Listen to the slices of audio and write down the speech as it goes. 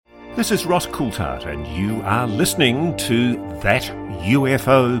This is Ross Coulthard, and you are listening to That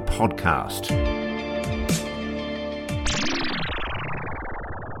UFO Podcast.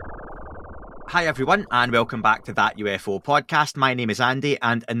 Hi everyone, and welcome back to That UFO Podcast. My name is Andy,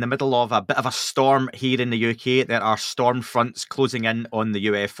 and in the middle of a bit of a storm here in the UK, there are storm fronts closing in on the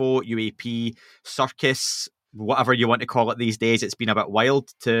UFO, UAP, circus, whatever you want to call it these days. It's been a bit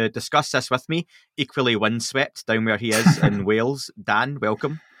wild. To discuss this with me, equally windswept down where he is in Wales. Dan,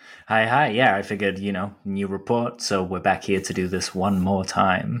 welcome. Hi. Yeah, I figured, new report, so we're back here to do this one more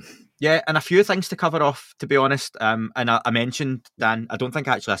time. Yeah, and a few things to cover off, to be honest. And I mentioned, Dan, I don't think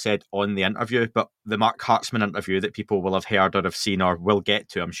actually I said on the interview, but the Mark Hartzman interview that people will have heard or have seen or will get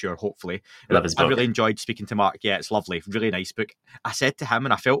to, I'm sure, hopefully. Love his book. I really enjoyed speaking to Mark. Yeah, it's lovely. Really nice book. I said to him,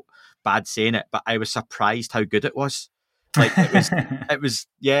 and I felt bad saying it, but I was surprised how good it was. Like, it was,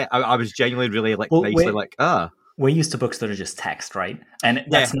 yeah, I was genuinely really We're used to books that are just text, right? And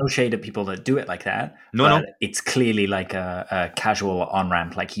that's no shade at people that do it like that. No. It's clearly like a casual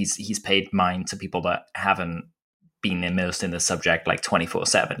on-ramp. Like he's paid mind to people that haven't been immersed in the subject like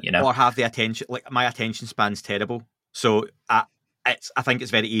 24/7, Or have the attention, like my attention span's terrible. So I think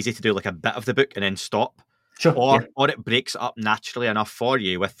it's very easy to do like a bit of the book and then stop. Sure. Or it breaks up naturally enough for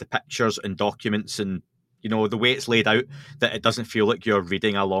you with the pictures and documents and, the way it's laid out that it doesn't feel like you're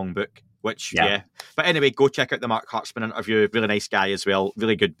reading a long book. Which, yeah. But anyway, go check out the Mark Hartzman interview. Really nice guy as well.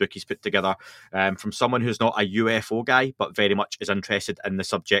 Really good book he's put together from someone who's not a UFO guy, but very much is interested in the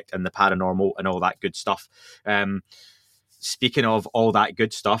subject and the paranormal and all that good stuff. Speaking of all that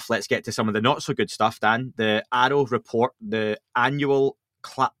good stuff, let's get to some of the not so good stuff, Dan. The AARO report, the annual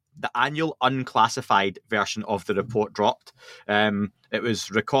unclassified version of the report dropped. It was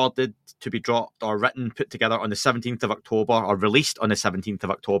recorded to be dropped or put together on the 17th of October or released on the 17th of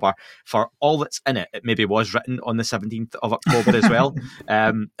October. For all that's in it, it maybe was written on the 17th of October as well,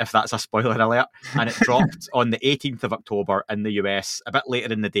 if that's a spoiler alert. And it dropped on the 18th of October in the US, a bit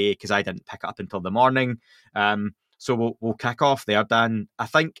later in the day because I didn't pick it up until the morning. So we'll kick off there, Dan. I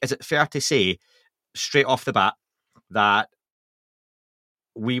think, is it fair to say, straight off the bat, that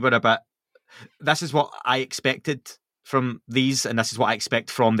we were this is what I expected from these, and this is what I expect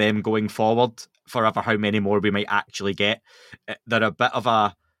from them going forward, forever how many more we might actually get. They're a bit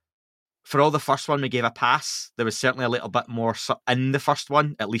of for all the first one we gave a pass, there was certainly a little bit more in the first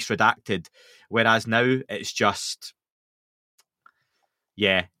one, at least redacted, whereas now it's just,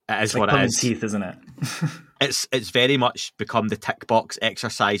 yeah, it is like what it is. teeth, isn't it? It's very much become the tick box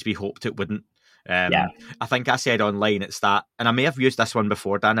exercise we hoped it wouldn't. I think I said online it's that, and I may have used this one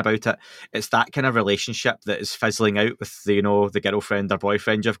before, Dan, about it. It's that kind of relationship that is fizzling out with the girlfriend or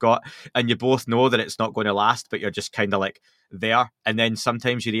boyfriend you've got, and you both know that it's not going to last, but you're just kind of like there, and then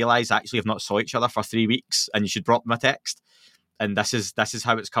sometimes you realise actually you've not saw each other for 3 weeks, and you should drop them a text. And this is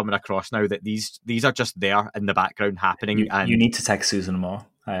how it's coming across now, that these are just there in the background happening. You need to text Susan more.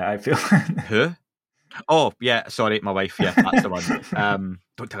 I feel. Who? Oh, yeah, sorry, my wife. Yeah, that's the one.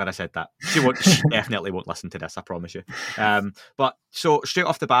 Don't tell her I said that. She definitely won't listen to this, I promise you. But so straight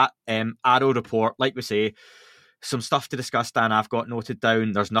off the bat, AARO report, like we say, some stuff to discuss, Dan, I've got noted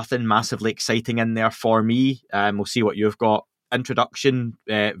down. There's nothing massively exciting in there for me. We'll see what you've got. Introduction,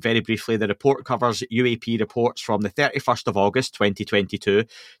 very briefly, the report covers UAP reports from the 31st of August 2022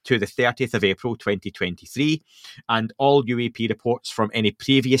 to the 30th of April 2023, and all UAP reports from any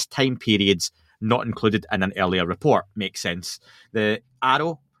previous time periods not included in an earlier report. Makes sense. The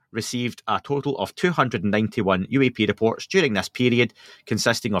AARO received a total of 291 UAP reports during this period,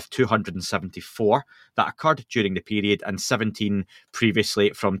 consisting of 274 that occurred during the period and 17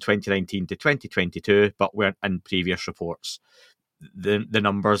 previously from 2019 to 2022, but weren't in previous reports. The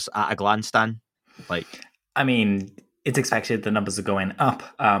numbers at a glance, Dan? I mean, it's expected the numbers are going up.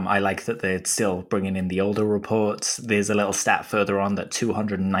 I like that they're still bringing in the older reports. There's a little stat further on that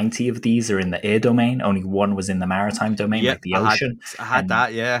 290 of these are in the air domain. Only one was in the maritime domain, like the ocean. I had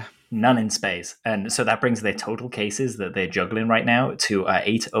that, yeah. None in space. And so that brings their total cases that they're juggling right now to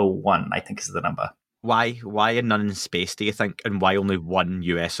 801, I think is the number. Why are none in space, do you think? And why only one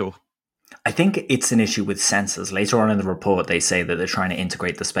USO? I think it's an issue with sensors. Later on in the report, they say that they're trying to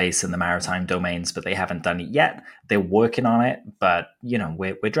integrate the space and the maritime domains, but they haven't done it yet. They're working on it, but,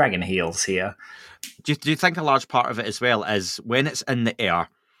 we're dragging heels here. Do you think a large part of it as well is when it's in the air,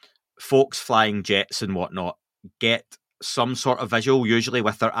 folks flying jets and whatnot get some sort of visual, usually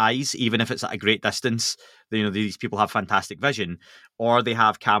with their eyes, even if it's at a great distance. These people have fantastic vision, or they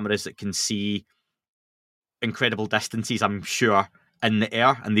have cameras that can see incredible distances, I'm sure, in the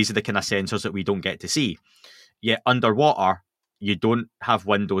air, and these are the kind of sensors that we don't get to see. Yet underwater, you don't have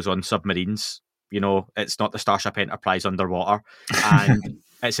windows on submarines. it's not the Starship Enterprise underwater, and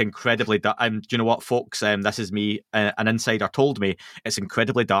it's incredibly dark. And do you know what, folks? This is me. An insider told me it's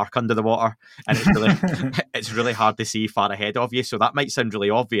incredibly dark under the water, and it's really it's really hard to see far ahead of you. So that might sound really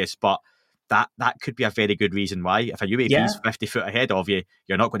obvious, but that could be a very good reason why. If a UAP is 50 foot ahead of you,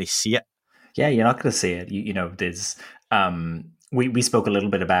 you're not going to see it. Yeah, you're not going to see it. There's we spoke a little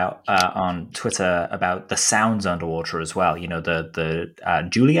bit about on Twitter about the sounds underwater as well. The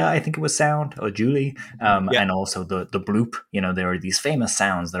Julia, I think it was sound, or Julie, and also the bloop. There are these famous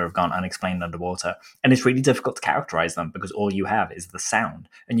sounds that have gone unexplained underwater, and it's really difficult to characterize them because all you have is the sound,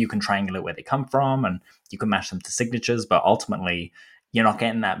 and you can triangulate where they come from, and you can match them to signatures, but ultimately you're not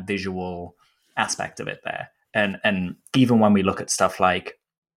getting that visual aspect of it there. And even when we look at stuff like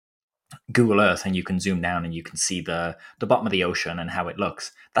Google Earth, and you can zoom down and you can see the bottom of the ocean and how it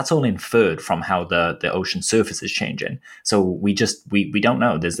looks, that's all inferred from how the ocean surface is changing. So we don't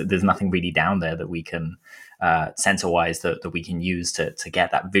know. There's nothing really down there that we can sensor wise that we can use to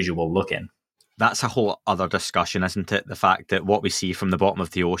get that visual look in. That's a whole other discussion, isn't it? The fact that what we see from the bottom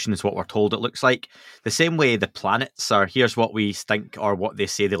of the ocean is what we're told it looks like. The same way the planets are, here's what we think or what they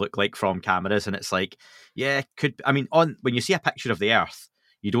say they look like from cameras, and it's like, when you see a picture of the Earth,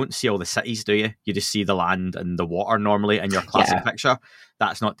 you don't see all the cities, do you? You just see the land and the water normally in your classic picture.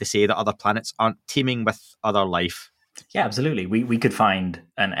 That's not to say that other planets aren't teeming with other life. Yeah, absolutely. We could find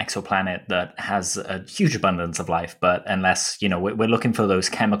an exoplanet that has a huge abundance of life, but unless, we're looking for those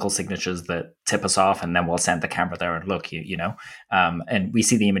chemical signatures that tip us off, and then we'll send the camera there and look, and we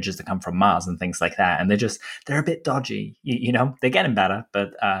see the images that come from Mars and things like that, and they're a bit dodgy, they're getting better,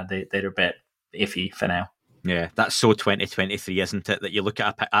 but they're a bit iffy for now. Yeah, that's so 2023, isn't it? That you look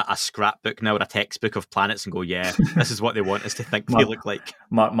at a scrapbook now or a textbook of planets and go, yeah, this is what they want us to think they look like.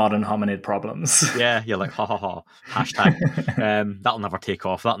 Modern hominid problems. Yeah, you're like, ha ha ha, hashtag. That'll never take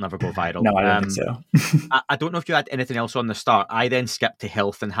off. That'll never go viral. No, I don't think so. I don't know if you had anything else on the start. I then skipped to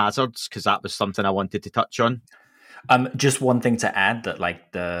health and hazards because that was something I wanted to touch on. Just one thing to add,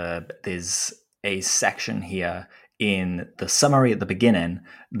 that there's a section here in the summary at the beginning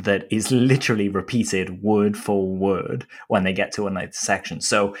that is literally repeated word for word when they get to another section.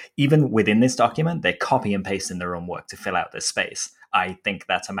 So even within this document, they copy and paste in their own work to fill out this space. I think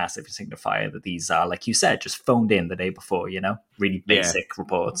that's a massive signifier that these are, like you said, just phoned in the day before, really basic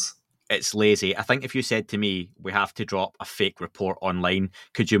reports. It's lazy. I think if you said to me, we have to drop a fake report online,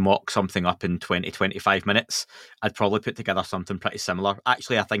 could you mock something up in 20, 25 minutes? I'd probably put together something pretty similar.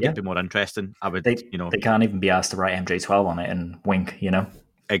 Actually, I think it'd be more interesting. They can't even be asked to write MJ12 on it and wink,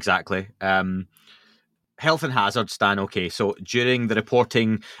 Exactly. Health and hazards, Dan. Okay, so during the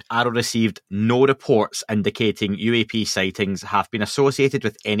reporting, AARO received no reports indicating UAP sightings have been associated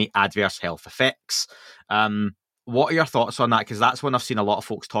with any adverse health effects. What are your thoughts on that? Because that's one I've seen a lot of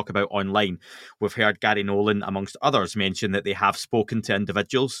folks talk about online. We've heard Gary Nolan, amongst others, mention that they have spoken to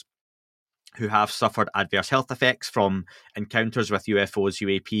individuals who have suffered adverse health effects from encounters with UFOs,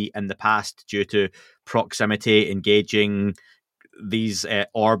 UAP in the past due to proximity, engaging these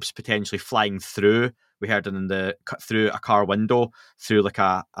orbs potentially flying through. We heard it through a car window, through like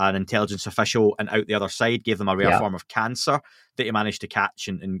an intelligence official, and out the other side, gave them a rare form of cancer that he managed to catch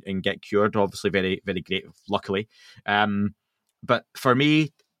and get cured. Obviously, very, very great, luckily. But for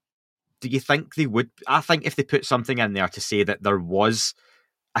me, do you think they would? I think if they put something in there to say that there was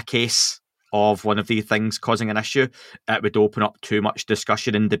a case of one of these things causing an issue, it would open up too much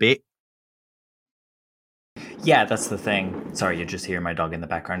discussion and debate. Yeah, that's the thing. Sorry, you're just hearing my dog in the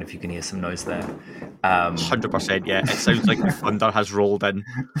background if you can hear some noise there. 100%, yeah. It sounds like the thunder has rolled in.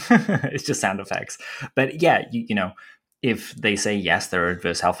 It's just sound effects. But yeah, if they say, yes, there are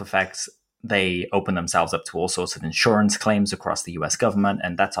adverse health effects, they open themselves up to all sorts of insurance claims across the US government,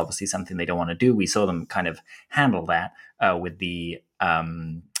 and that's obviously something they don't want to do. We saw them kind of handle that with the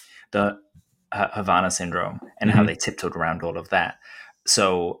Havana syndrome and how they tiptoed around all of that.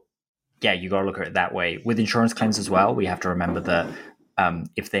 So yeah, you got to look at it that way. With insurance claims as well, we have to remember that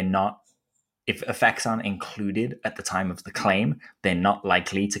if effects aren't included at the time of the claim, they're not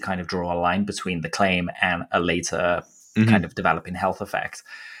likely to kind of draw a line between the claim and a later kind of developing health effect.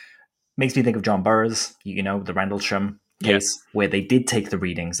 Makes me think of John Burroughs, the Rendlesham case, where they did take the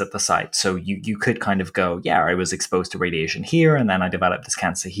readings at the site. So you could kind of go, yeah, I was exposed to radiation here, and then I developed this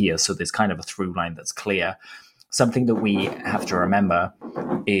cancer here. So there's kind of a through line that's clear. Something that we have to remember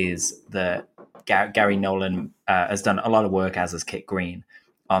is that Gary Nolan has done a lot of work, as has Kit Green,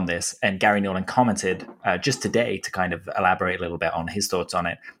 on this. And Gary Nolan commented just today to kind of elaborate a little bit on his thoughts on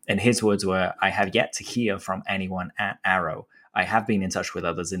it. And his words were, I have yet to hear from anyone at AARO. I have been in touch with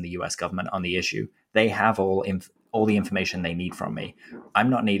others in the US government on the issue. They have all all the information they need from me. I'm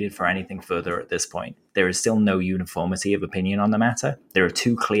not needed for anything further at this point. There is still no uniformity of opinion on the matter. There are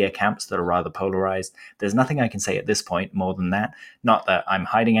two clear camps that are rather polarized. There's nothing I can say at this point more than that. Not that I'm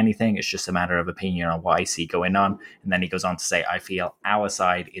hiding anything. It's just a matter of opinion on what I see going on. And then he goes on to say, I feel our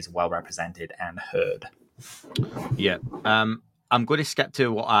side is well represented and heard. Yeah. I'm going to skip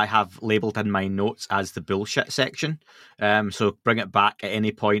to what I have labelled in my notes as the bullshit section. So bring it back at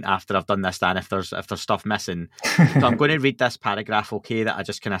any point after I've done this, Dan, if there's stuff missing. So I'm going to read this paragraph, okay, that I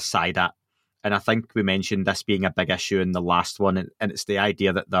just kind of sighed at. And I think we mentioned this being a big issue in the last one, and it's the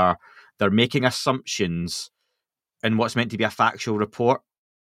idea that they're making assumptions in what's meant to be a factual report,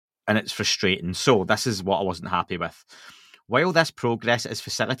 and it's frustrating. So this is what I wasn't happy with. While this progress is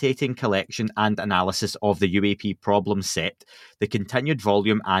facilitating collection and analysis of the UAP problem set, the continued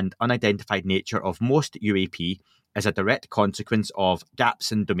volume and unidentified nature of most UAP is a direct consequence of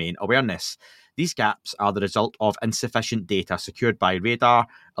gaps in domain awareness. These gaps are the result of insufficient data secured by radar,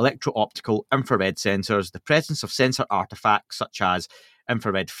 electro-optical, infrared sensors, the presence of sensor artifacts such as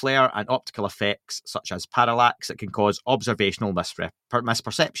infrared flare, and optical effects such as parallax that can cause observational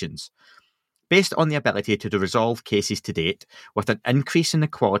misperceptions. Based on the ability to resolve cases to date, with an increase in the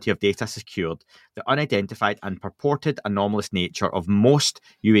quality of data secured, the unidentified and purported anomalous nature of most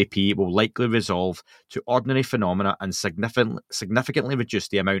UAP will likely resolve to ordinary phenomena and significantly reduce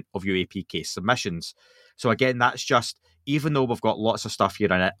the amount of UAP case submissions. So again, that's just, even though we've got lots of stuff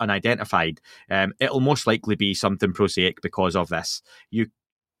here unidentified, it'll most likely be something prosaic because of this. You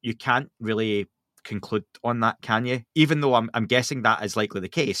can't really conclude on that, can you? Even though I'm guessing that is likely the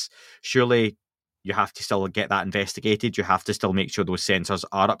case, surely you have to still get that investigated. You have to still make sure those sensors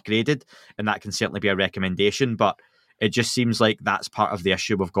are upgraded, and that can certainly be a recommendation. But it just seems like that's part of the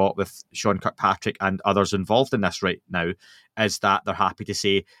issue we've got with Sean Kirkpatrick and others involved in this right now, is that they're happy to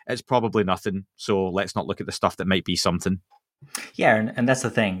say it's probably nothing, so let's not look at the stuff that might be something. Yeah, and that's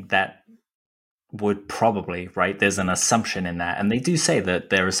the thing, that would probably, right, there's an assumption in that, and they do say that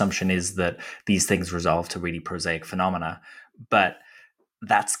their assumption is that these things resolve to really prosaic phenomena, but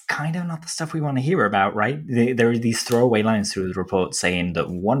that's kind of not the stuff we want to hear about, right? There are these throwaway lines through the report saying that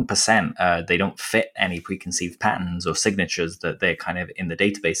 1%, they don't fit any preconceived patterns or signatures that they're kind of in the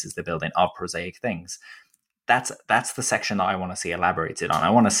databases they're building are prosaic things. That's the section that I want to see elaborated on.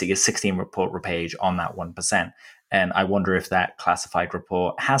 I want to see a 16 report page on that 1%. And I wonder if that classified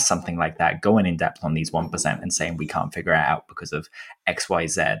report has something like that, going in depth on these 1% and saying we can't figure it out because of X, Y,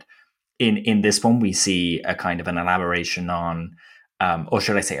 Z. In this one, we see a kind of an elaboration on, or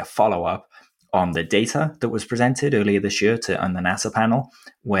should I say a follow-up on the data that was presented earlier this year on the NASA panel,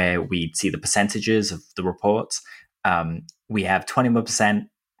 where we see the percentages of the reports. We have 21%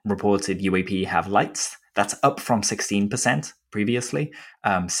 reported UAP have lights. That's up from 16% previously.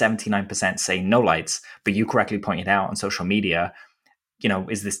 79% say no lights, but you correctly pointed out on social media,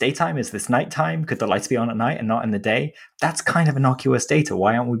 is this daytime? Is this nighttime? Could the lights be on at night and not in the day? That's kind of innocuous data.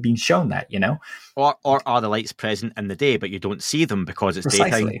 Why aren't we being shown that, Or are the lights present in the day, but you don't see them because it's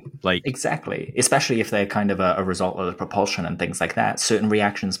Precisely. daytime? Exactly. Especially if they're kind of a result of the propulsion and things like that. Certain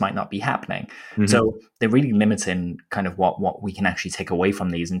reactions might not be happening. Mm-hmm. So they're really limiting kind of what we can actually take away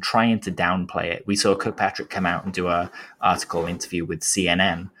from these and trying to downplay it. We saw Kirkpatrick come out and do an article interview with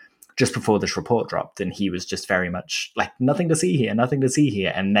CNN just before this report dropped, and he was just very much like, nothing to see here,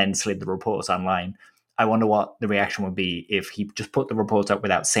 and then slid the reports online. I wonder what the reaction would be if he just put the report up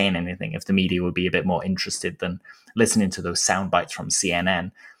without saying anything, if the media would be a bit more interested than listening to those sound bites from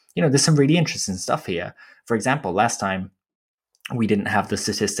CNN. There's some really interesting stuff here. For example, last time we didn't have the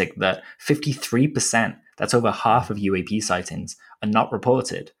statistic that 53%, that's over half of UAP sightings, are not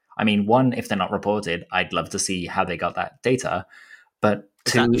reported. I mean, one, if they're not reported, I'd love to see how they got that data. But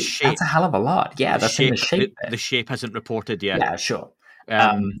two, that's a hell of a lot. Yeah, that's in the shape. The shape hasn't reported yet. Yeah, sure.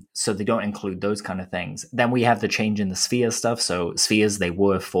 So they don't include those kind of things. Then we have the change in the sphere stuff. So spheres, they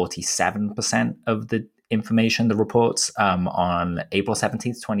were 47% of the information, the reports, on April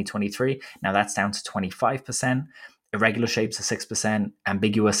 17th, 2023. Now that's down to 25%. Irregular shapes are 6%.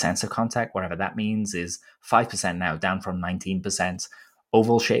 Ambiguous sensor contact, whatever that means, is 5% now, down from 19%.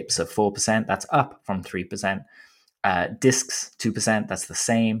 Oval shapes are 4%. That's up from 3%. Discs, 2%, that's the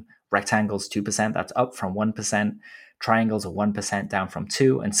same. Rectangles, 2%, that's up from 1%. Triangles are 1%, down from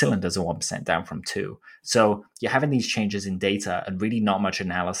 2%, and cylinders are 1%, down from 2%. So you're having these changes in data and really not much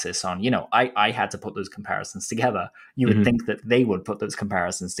analysis on, I had to put those comparisons together. You would think that they would put those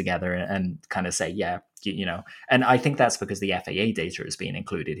comparisons together and kind of say, yeah, and I think that's because the FAA data is being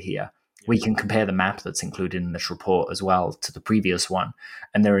included here. We can compare the map that's included in this report as well to the previous one.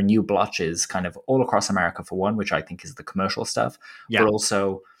 And there are new blotches kind of all across America, for one, which I think is the commercial stuff, but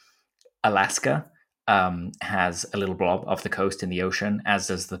also Alaska, has a little blob off the coast in the ocean, as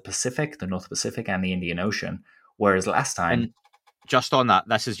does the Pacific, the North Pacific, and the Indian Ocean. Whereas last time, And just on that,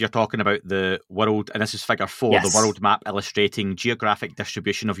 you're talking about the world, and this is figure 4, yes, the world map illustrating geographic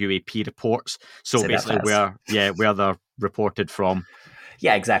distribution of UAP reports. So say basically where they're reported from.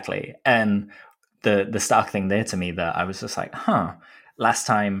 Yeah, exactly. And the stark thing there to me that I was just like, last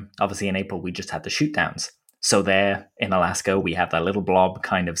time, obviously in April, we just had the shoot downs. So there in Alaska, we had that little blob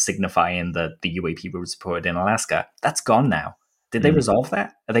kind of signifying that the UAP was reported in Alaska. That's gone now. Did they resolve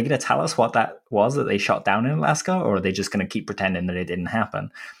that? Are they going to tell us what that was that they shot down in Alaska, or are they just going to keep pretending that it didn't happen?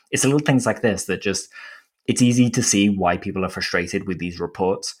 It's little things like this that just, it's easy to see why people are frustrated with these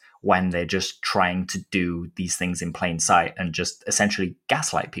reports when they're just trying to do these things in plain sight and just essentially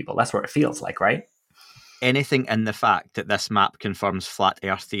gaslight people. That's what it feels like, right? Anything in the fact that this map confirms flat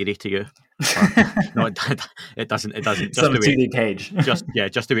Earth theory to you? No, it doesn't. It doesn't. Just on a 2D page. just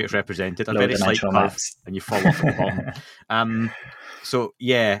the way it's represented. A Low very slight dimensional curve, maps. and you fall off at the bottom. So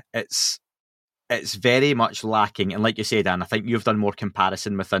yeah, it's very much lacking. And like you say, Dan, I think you've done more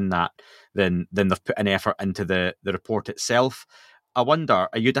comparison within that than they've put an effort into the report itself. I wonder,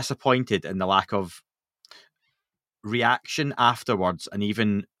 are you disappointed in the lack of reaction afterwards and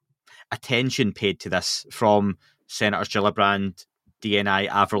even attention paid to this from Senators Gillibrand, DNI,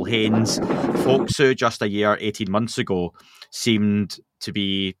 Avril Haines, folks who just a year, 18 months ago, seemed to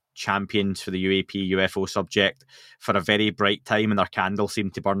be champions for the UAP UFO subject for a very bright time, and their candle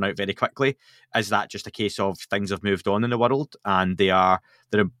seemed to burn out very quickly? Is that just a case of things have moved on in the world and they're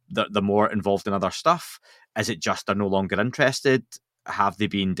more involved in other stuff? Is it just they're no longer interested? Have they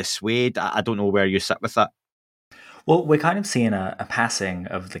been dissuaded? I don't know where you sit with that. Well, we're kind of seeing a passing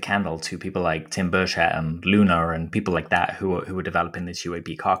of the candle to people like Tim Burchett and Luna and people like that who are developing this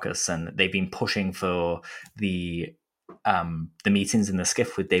UAP caucus, and they've been pushing for the meetings in the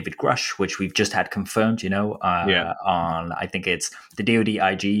skiff with David Grush, which we've just had confirmed. On I think it's the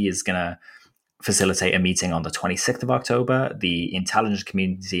DoD IG is going to facilitate a meeting on the 26th of October. The intelligence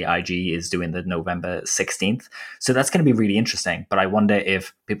community IG is doing the November 16th. So that's going to be really interesting. But I wonder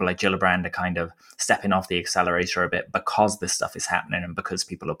if people like Gillibrand are kind of stepping off the accelerator a bit because this stuff is happening and because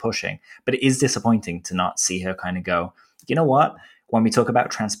people are pushing. But it is disappointing to not see her kind of go, you know what? When we talk about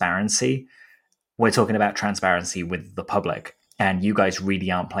transparency, we're talking about transparency with the public. And you guys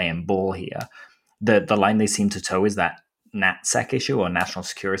really aren't playing ball here. The line they seem to toe is that NatSec issue or national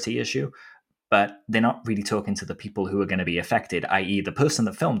security issue. But they're not really talking to the people who are going to be affected, i.e. the person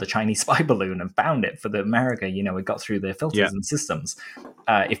that filmed the Chinese spy balloon and found it for the America, it got through their filters and systems.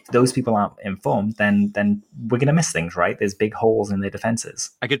 If those people aren't informed, then we're going to miss things, right? There's big holes in their defenses.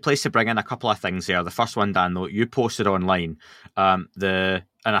 A good place to bring in a couple of things there. The first one, Dan, though, you posted online, and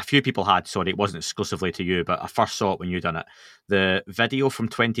a few people had, sorry, it wasn't exclusively to you, but I first saw it when you done it. The video from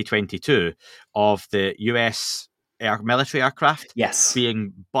 2022 of the US military aircraft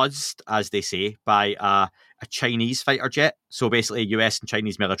being buzzed, as they say, by a Chinese fighter jet. So basically US and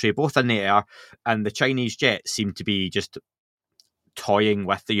Chinese military both in the air, and the Chinese jet seemed to be just toying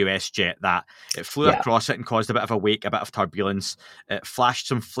with the US jet. That it flew across it and caused a bit of a wake, a bit of turbulence. It flashed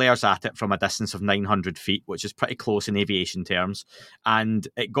some flares at it from a distance of 900 feet, which is pretty close in aviation terms. And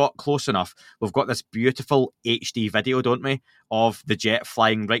it got close enough. We've got this beautiful HD video, don't we, of the jet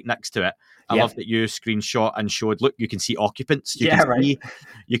flying right next to it. I love that you screenshot and showed, look, you can see occupants.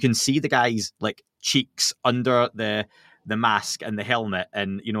 You can see the guys like cheeks under the mask and the helmet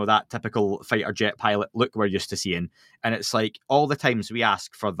and, that typical fighter jet pilot look we're used to seeing. And it's like all the times we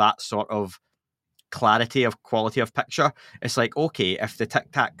ask for that sort of clarity of quality of picture, it's like, okay, if the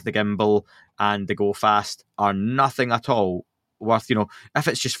tic-tac, the gimbal and the go fast are nothing at all worth, if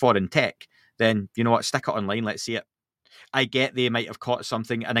it's just foreign tech, then you know what, stick it online, let's see it. I get they might have caught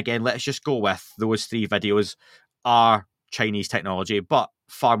something, and again, let's just go with those 3 videos are Chinese technology, but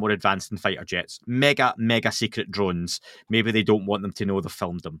far more advanced than fighter jets. Mega secret drones. Maybe they don't want them to know they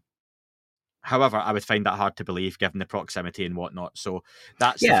filmed them. However, I would find that hard to believe given the proximity and whatnot. So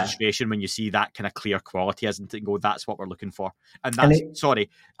that's the frustration when you see that kind of clear quality, isn't it? And go, that's what we're looking for. And that's, sorry,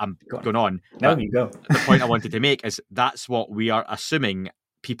 I'm going on. No, you go. The point I wanted to make is that's what we are assuming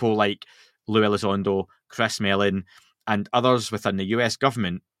people like Lou Elizondo, Chris Mellon, and others within the US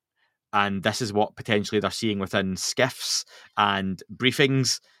government, and this is what potentially they're seeing within skiffs and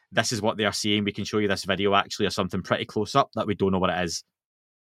briefings. This is what they are seeing. We can show you this video actually of something pretty close up that we don't know what it is.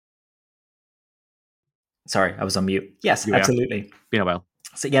 Sorry, I was on mute. Yes, absolutely. Been a while.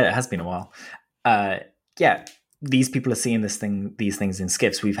 So yeah, it has been a while. these people are seeing these things in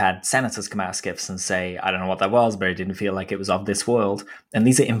skiffs. We've had senators come out of skiffs and say, I don't know what that was, but it didn't feel like it was of this world. And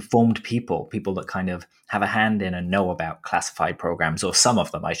these are informed people that kind of have a hand in and know about classified programs, or some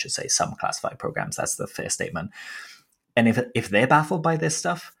of them, I should say, some classified programs. That's the fair statement. And if they're baffled by this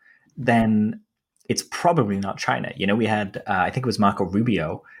stuff, then it's probably not China. We had, I think it was Marco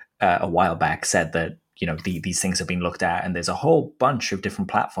Rubio a while back said that, these things have been looked at, and there's a whole bunch of different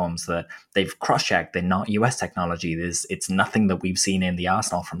platforms that they've cross-checked. They're not US technology. It's nothing that we've seen in the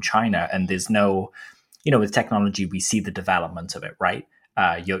arsenal from China. And there's no, with technology, we see the development of it, right?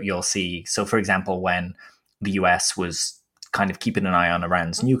 You'll see. So, for example, when the US was kind of keeping an eye on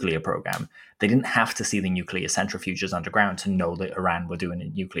Iran's nuclear program, they didn't have to see the nuclear centrifuges underground to know that Iran were doing a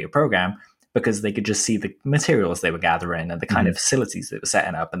nuclear program, because they could just see the materials they were gathering and the kind of facilities they were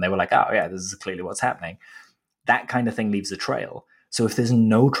setting up. And they were like, oh, yeah, this is clearly what's happening. That kind of thing leaves a trail. So if there's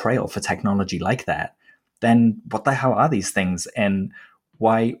no trail for technology like that, then what the hell are these things? And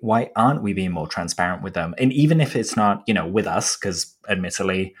why aren't we being more transparent with them? And even if it's not, with us, because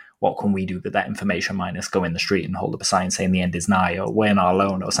admittedly, what can we do with that information minus go in the street and hold up a sign saying the end is nigh, or we're not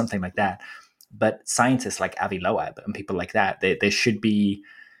alone, or something like that. But scientists like Avi Loeb and people like that, they should be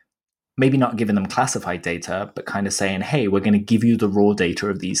maybe not giving them classified data, but kind of saying, hey, we're going to give you the raw data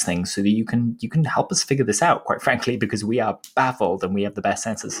of these things so that you can help us figure this out, quite frankly, because we are baffled and we have the best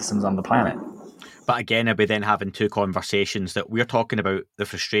sensor systems on the planet. But again, I'll be then having two conversations that we're talking about the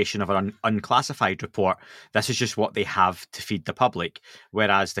frustration of an unclassified report. This is just what they have to feed the public,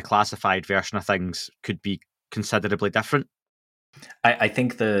 whereas the classified version of things could be considerably different. I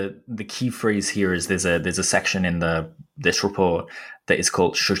think the key phrase here is there's a section in this report that is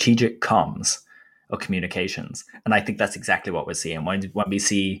called strategic comms or communications, and I think that's exactly what we're seeing when we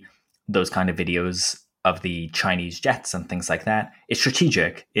see those kind of videos of the Chinese jets and things like that. It's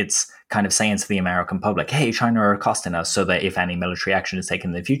strategic. It's kind of saying to the American public, hey, China are accosting us, so that if any military action is taken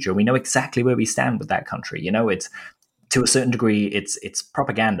in the future, we know exactly where we stand with that country. It's to a certain degree, it's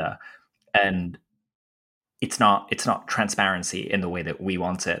propaganda, and it's not transparency in the way that we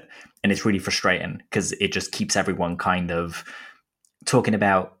want it. And it's really frustrating because it just keeps everyone kind of talking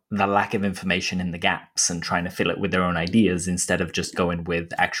about the lack of information in the gaps and trying to fill it with their own ideas instead of just going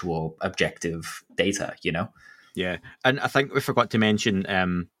with actual objective data, Yeah. And I think we forgot to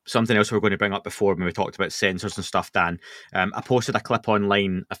mention something else we were going to bring up before when we talked about sensors and stuff, Dan. I posted a clip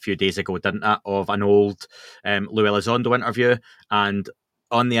online a few days ago, didn't I, of an old Lou Elizondo interview. And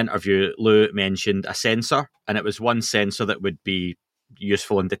on the interview, Lou mentioned a sensor, and it was one sensor that would be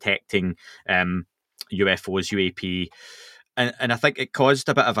useful in detecting UFOs, UAP. And I think it caused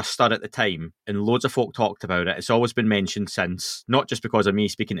a bit of a stir at the time, and loads of folk talked about it. It's always been mentioned since, not just because of me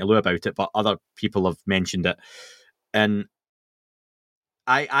speaking to Lou about it, but other people have mentioned it. And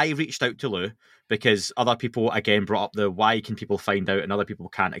I reached out to Lou because other people, again, brought up the why can people find out and other people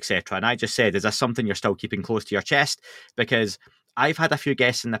can't, etc. And I just said, is this something you're still keeping close to your chest? Because I've had a few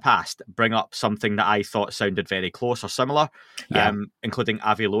guests in the past bring up something that I thought sounded very close or similar, including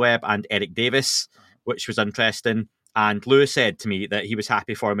Avi Loeb and Eric Davis, which was interesting. And Lou said to me that he was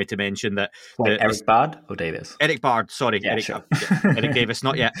happy for me to mention that... Eric Bard or Davis? Eric Bard, sorry. Yeah, Eric, sure. Eric Davis,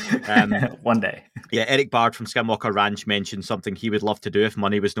 not yet. One day. Yeah, Eric Bard from Skinwalker Ranch mentioned something he would love to do if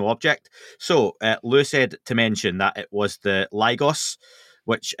money was no object. So Lou said to mention that it was the LIGOS,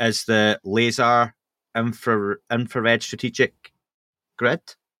 which is the Laser Infrared Strategic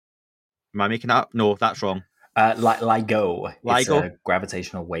Grid. Am I making that up? No, that's wrong. LIGO. It's a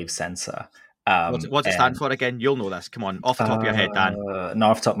gravitational wave sensor. What's it stand for again? You'll know this. Come on, off the top of your head, Dan. No,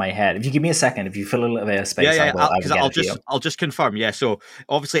 off the top of my head. If you give me a second, if you fill a little bit of space, I'll just confirm. Yeah, so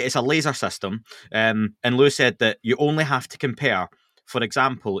obviously it's a laser system, and Lou said that you only have to compare, for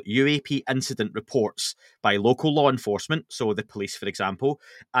example, UAP incident reports by local law enforcement, so the police, for example,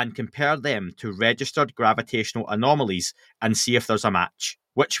 and compare them to registered gravitational anomalies and see if there's a match,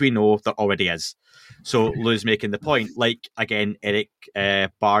 which we know there already is. So Lou's making the point, like, again, Eric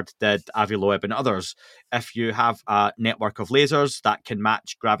Bard did, Avi Loeb and others, if you have a network of lasers that can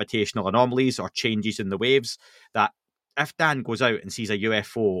match gravitational anomalies or changes in the waves, that if Dan goes out and sees a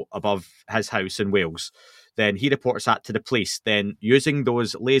UFO above his house in Wales, then he reports that to the police. Then using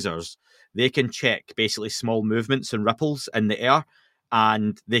those lasers, they can check basically small movements and ripples in the air,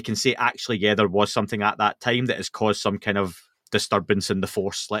 and they can say, actually, yeah, there was something at that time that has caused some kind of disturbance in the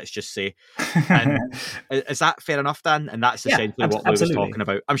force, let's just say. And is that fair enough, Dan? And that's essentially what Lou was talking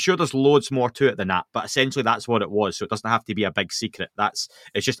about. I'm sure there's loads more to it than that, but essentially that's what it was. So it doesn't have to be a big secret.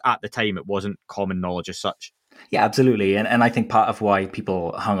 It's just at the time it wasn't common knowledge as such. Yeah, absolutely. And I think part of why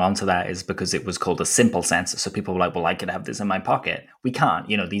people hung on to that is because it was called a simple sensor. So people were like, well, I could have this in my pocket. We can't.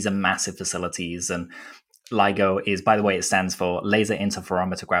 These are massive facilities, and LIGO is, by the way, it stands for Laser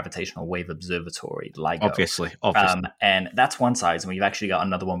Interferometer Gravitational Wave Observatory, LIGO. Obviously. And that's one size. And we've actually got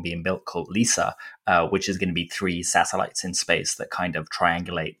another one being built called LISA, which is going to be 3 satellites in space that kind of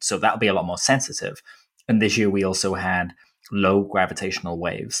triangulate. So that'll be a lot more sensitive. And this year we also had low gravitational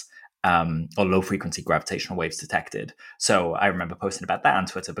waves, or low frequency gravitational waves detected. So I remember posting about that on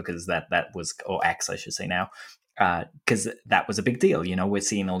Twitter because that was, or X, I should say now, because that was a big deal. We're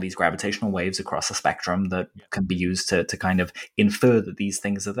seeing all these gravitational waves across the spectrum that can be used to kind of infer that these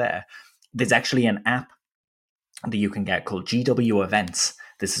things are there. There's actually an app that you can get called GW Events.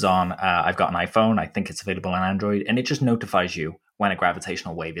 This is on, I've got an iPhone, I think it's available on Android, and it just notifies you when a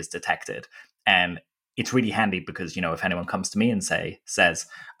gravitational wave is detected. And it's really handy because, if anyone comes to me and says,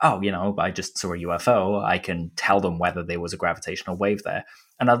 oh, I just saw a UFO, I can tell them whether there was a gravitational wave there.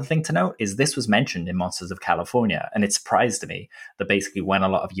 Another thing to note is this was mentioned in Monsters of California, and it surprised me that basically when a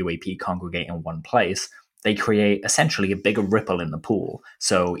lot of UAP congregate in one place, they create essentially a bigger ripple in the pool.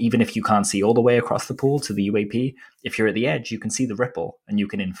 So even if you can't see all the way across the pool to the UAP, if you're at the edge, you can see the ripple and you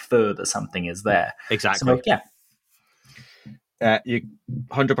can infer that something is there. Exactly. So, yeah. You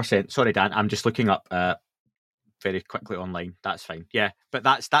 100%. Sorry, Dan. I'm just looking up very quickly online. That's fine. Yeah, but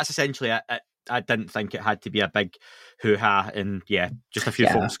that's essentially it. I didn't think it had to be a big hoo-ha, and just a few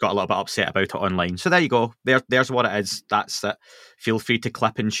folks got a little bit upset about it online. So there you go. There's what it is. That's it. Feel free to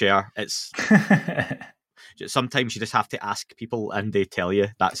clip and share. It's sometimes you just have to ask people, and they tell you.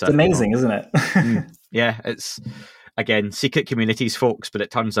 That's it's amazing, isn't it? Yeah, it's again secret communities, folks. But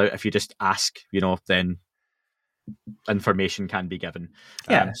it turns out if you just ask, then information can be given.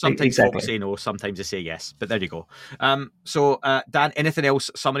 Sometimes folks say no, sometimes they say yes, but there you go. So Dan, anything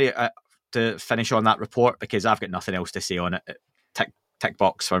else summary to finish on that report, because I've got nothing else to say on it. Tick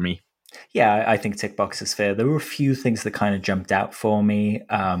box for me. Yeah, I think tick box is fair. There were a few things that kind of jumped out for me,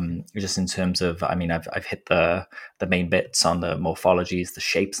 just in terms of, I've hit the main bits on the morphologies, the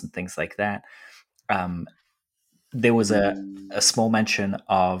shapes and things like that. There was a small mention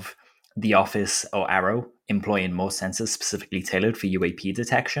of the office or AARO employing more sensors specifically tailored for UAP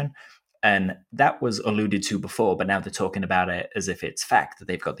detection. And that was alluded to before, but now they're talking about it as if it's fact that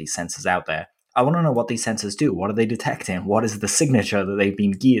they've got these sensors out there. I want to know what these sensors do. What are they detecting? What is the signature that they've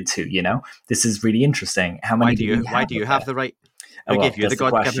been geared to? This is really interesting. How many why do you have the right? Who gave you the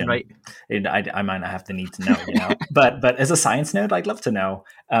God-given right? I might not have the need to know, but as a science nerd, I'd love to know.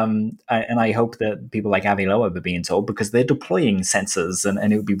 And I hope that people like Avi Loeb are being told, because they're deploying sensors,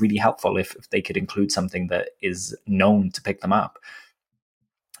 and it would be really helpful if they could include something that is known to pick them up.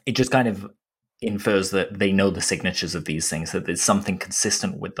 It just kind of infers that they know the signatures of these things, that there's something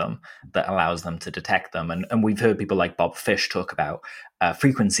consistent with them that allows them to detect them. And we've heard people like Bob Fish talk about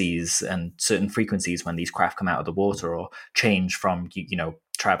frequencies, and certain frequencies when these craft come out of the water or change from,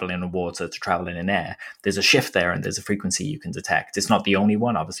 traveling in water to traveling in air. There's a shift there, and there's a frequency you can detect. It's not the only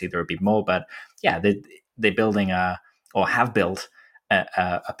one. Obviously, there would be more, but yeah, they're building or have built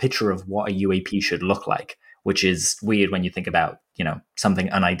a picture of what a UAP should look like, which is weird when you think about, something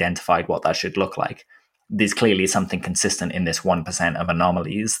unidentified, what that should look like. There's clearly something consistent in this 1% of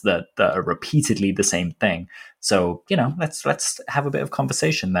anomalies that are repeatedly the same thing. So, let's have a bit of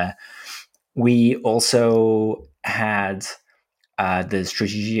conversation there. We also had the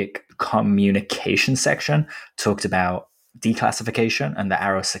strategic communication section talked about declassification, and the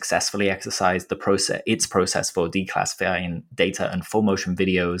AARO successfully exercised its process for declassifying data and full motion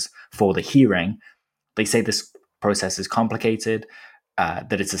videos for the hearing. They say this process is complicated,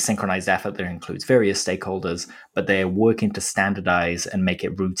 that it's a synchronized effort that includes various stakeholders, but they're working to standardize and make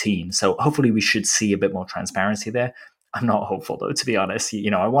it routine. So hopefully we should see a bit more transparency there. I'm not hopeful, though, to be honest.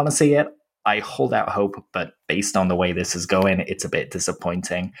 I want to see it. I hold out hope, but based on the way this is going, it's a bit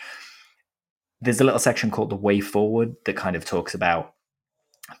disappointing. There's a little section called the way forward that kind of talks about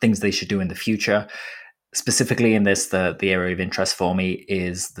things they should do in the future. Specifically in this, the area of interest for me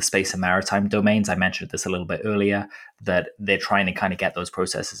is the space and maritime domains. I mentioned this a little bit earlier, that they're trying to kind of get those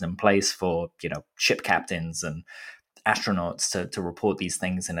processes in place for, ship captains and astronauts to report these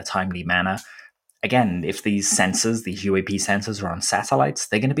things in a timely manner. Again, if these UAP sensors are on satellites,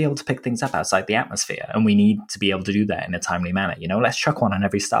 they're going to be able to pick things up outside the atmosphere, and we need to be able to do that in a timely manner. Let's chuck one on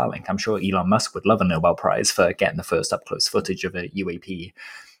every Starlink. I'm sure Elon Musk would love a Nobel Prize for getting the first up-close footage of a UAP.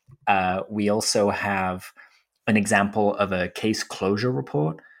 We also have an example of a case closure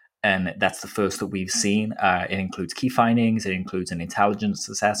report, and that's the first that we've seen. It includes key findings, it includes an intelligence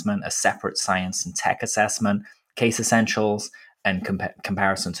assessment, a separate science and tech assessment, case essentials, and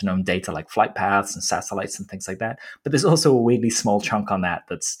comparison to known data like flight paths and satellites and things like that. But there's also a weirdly small chunk on that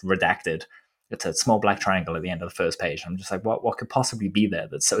that's redacted. It's a small black triangle at the end of the first page. I'm just like, what could possibly be there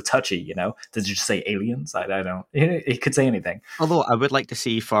that's so touchy, you know? Did you just say aliens? I don't know. It could say anything. Although I would like to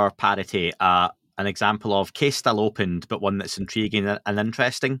see, for parity, an example of case still opened, but one that's intriguing and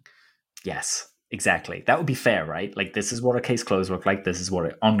interesting. Yes, exactly. That would be fair, right? Like, this is what a case closed looks like. This is what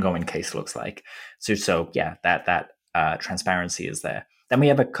an ongoing case looks like. So yeah, that transparency is there. Then we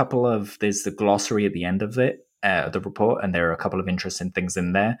have there's the glossary at the end of it, the report, and there are a couple of interesting things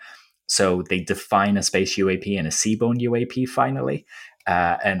in there. So they define a space UAP and a seaborne UAP finally.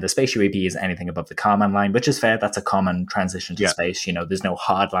 And the space UAP is anything above the Kármán line, which is fair. That's a common transition to space. You know, there's no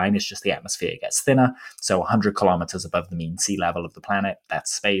hard line. It's just the atmosphere gets thinner. So 100 kilometers above the mean sea level of the planet,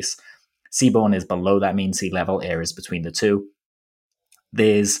 that's space. Seaborne is below that mean sea level, air is between the two.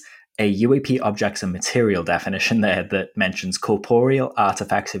 There's a UAP objects and material definition there that mentions corporeal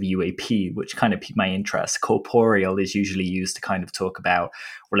artifacts of UAP, which kind of piqued my interest. Corporeal is usually used to kind of talk about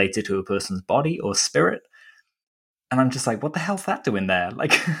related to a person's body or spirit. And I'm just like, what the hell's that doing there?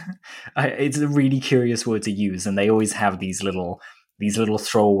 Like, it's a really curious word to use. And they always have these little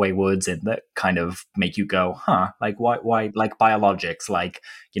throwaway words in that kind of make you go, huh, like why, like biologics, like,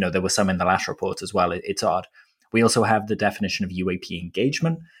 you know, there were some in the last report as well. It's odd. We also have the definition of UAP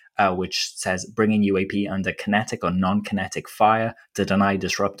engagement, which says bringing UAP under kinetic or non-kinetic fire to deny,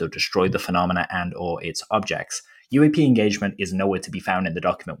 disrupt, or destroy the phenomena and or its objects. UAP engagement is nowhere to be found in the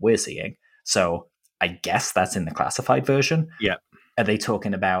document we're seeing. So I guess that's in the classified version. Yeah. Are they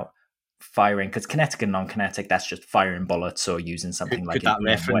talking about firing? Because kinetic and non-kinetic, that's just firing bullets or using something like that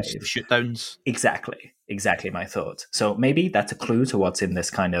reference the shoot downs? Exactly my thought. So maybe that's a clue to what's in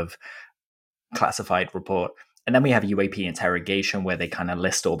this kind of classified report. And then we have UAP interrogation, where they kind of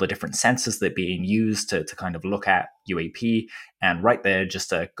list all the different sensors that are being used to kind of look at UAP. And right there, just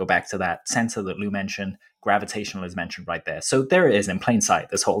to go back to that sensor that Lou mentioned, gravitational is mentioned right there. So there it is in plain sight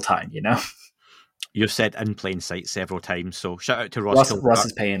this whole time, you know? You've said in plain sight several times, so shout out to Ross. Ross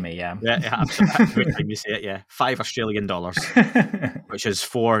is paying me, yeah. Yeah, absolutely. Every time you say it, yeah. $5 Australian, which is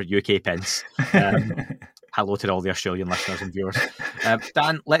 4 UK pence. Hello to all the Australian listeners and viewers.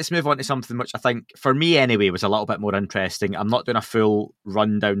 Dan, let's move on to something which I think, for me anyway, was a little bit more interesting. I'm not doing a full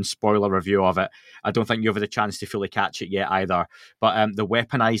rundown spoiler review of it. I don't think you've had a chance to fully catch it yet either. But the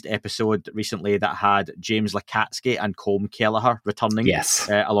weaponized episode recently that had James Lakatsky and Colm Kelleher returning, yes,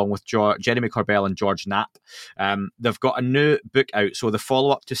 along with Jeremy Corbell and George Knapp. They've got a new book out. So the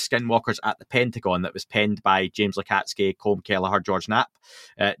follow-up to Skinwalkers at the Pentagon that was penned by James Lakatsky, Colm Kelleher, George Knapp.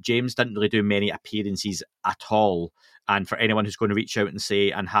 James didn't really do many appearances at all. And for anyone who's going to reach out and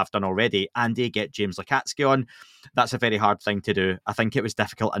say, and have done already, Andy, get James Lakatsky on, that's a very hard thing to do. I think it was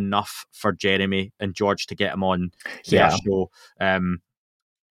difficult enough for Jeremy and George to get him on their show.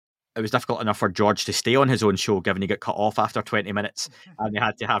 It was difficult enough for George to stay on his own show, given he got cut off after 20 minutes and they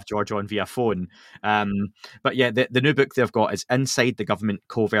had to have George on via phone. But yeah, the new book they've got is Inside the Government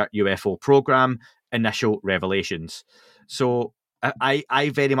Covert UFO Program, Initial Revelations. So I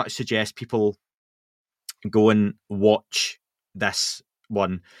very much suggest people go and watch this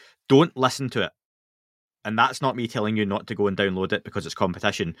one. Don't listen to it. And that's not me telling you not to go and download it because it's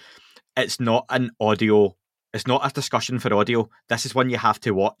competition. It's not an audio. It's not a discussion for audio. This is one you have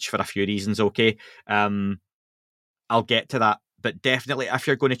to watch for a few reasons, okay? I'll get to that. But definitely, if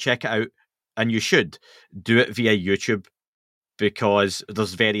you're going to check it out, and you should, do it via YouTube, because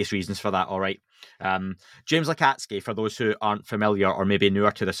there's various reasons for that, all right? James Lakatsky, for those who aren't familiar or maybe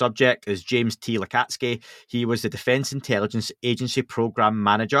newer to the subject, is James T. Lakatsky. He was the Defense Intelligence Agency Program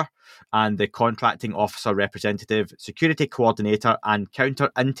Manager and the Contracting Officer Representative, Security Coordinator and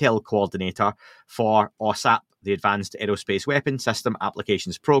Counter Intel Coordinator for OSAP, the Advanced Aerospace Weapons System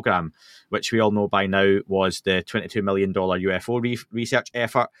Applications Program, which we all know by now was the $22 million UFO research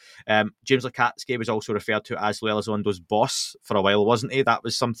effort. James Lakatsky was also referred to as Lou Elizondo's boss for a while, wasn't he? That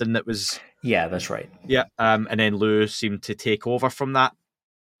was something that was... Yeah, that's right. Yeah, and then Lou seemed to take over from that.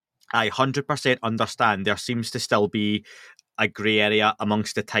 I 100% understand there seems to still be a grey area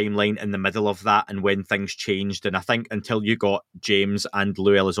amongst the timeline in the middle of that and when things changed. And I think until you got James and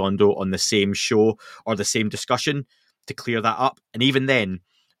Lou Elizondo on the same show or the same discussion to clear that up, and even then,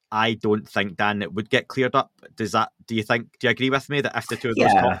 I don't think, Dan, it would get cleared up. Do you agree with me that if the two of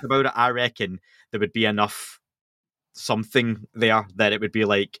those talked about it, I reckon there would be enough something there that it would be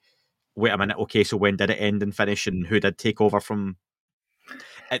like, wait a minute, okay, so when did it end and finish and who did take over from...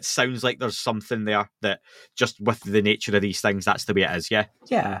 It sounds like there's something there that just with the nature of these things, that's the way it is, yeah?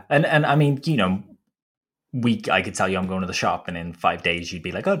 Yeah, and I mean, you know, I could tell you I'm going to the shop and in 5 days you'd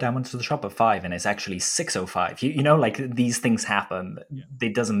be like, oh, Dan went to the shop at 5 and it's actually 6:05. You know, like these things happen. Yeah.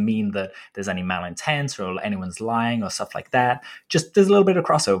 It doesn't mean that there's any malintent or anyone's lying or stuff like that. Just there's a little bit of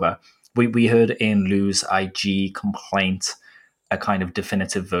crossover. we heard in Lou's IG complaint a kind of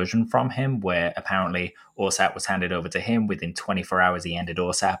definitive version from him where apparently ORSAP was handed over to him. Within 24 hours, he ended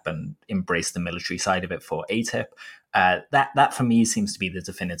ORSAP and embraced the military side of it for ATIP. That for me seems to be the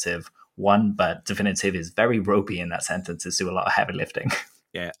definitive one, but definitive is very ropey in that sentence. It's do a lot of heavy lifting.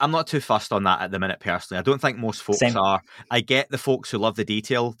 Yeah, I'm not too fussed on that at the minute, personally. I don't think most folks are. I get the folks who love the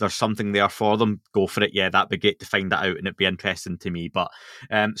detail. There's something there for them. Go for it. Yeah, that'd be great to find that out, and it'd be interesting to me. But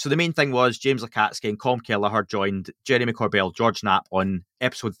so the main thing was James Lukatsky and Colm Kelleher joined Jeremy Corbell, George Knapp on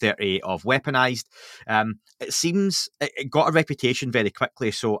episode 38 of Weaponized. It seems it got a reputation very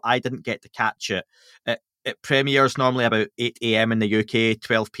quickly, so I didn't get to catch it. It premieres normally about 8 a.m. in the UK,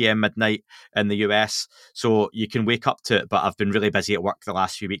 12 p.m. midnight in the US. So you can wake up to it, but I've been really busy at work the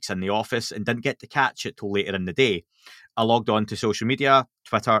last few weeks in the office and didn't get to catch it till later in the day. I logged on to social media,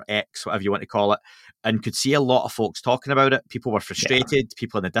 Twitter, X, whatever you want to call it, and could see a lot of folks talking about it. People were frustrated. Yeah.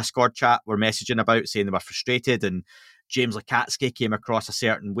 People in the Discord chat were messaging about saying they were frustrated, and James Lukatsky came across a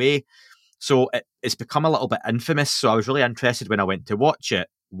certain way. So it's become a little bit infamous. So I was really interested when I went to watch it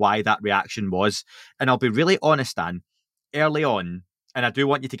why that reaction was. And I'll be really honest, Dan, early on, and I do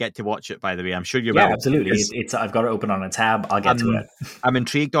want you to get to watch it, by the way. I'm sure you will. Yeah, absolutely. I've got it open on a tab. I'll get to it. I'm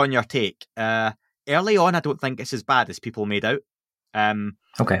intrigued on your take. Early on, I don't think it's as bad as people made out.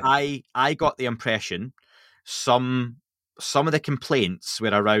 Okay. I got the impression some of the complaints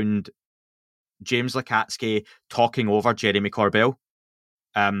were around James Lukatsky talking over Jeremy Corbell.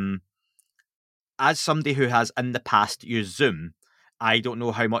 As somebody who has in the past used Zoom, I don't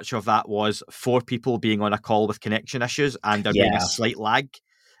know how much of that was 4 people being on a call with connection issues and there being a slight lag.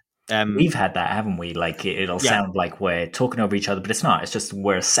 We've had that, haven't we? Like it'll sound like we're talking over each other, but it's not. It's just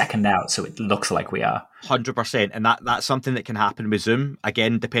we're a second out, so it looks like we are. 100%. And that's something that can happen with Zoom.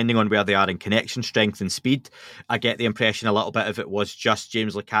 Again, depending on where they are in connection strength and speed. I get the impression a little bit of it was just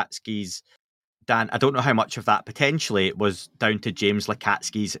James Lukatsky's. Dan, I don't know how much of that potentially was down to James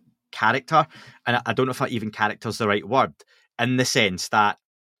Lukatsky's character. And I don't know if that even character is the right word, in the sense that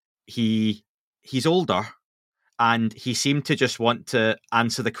he's older and he seemed to just want to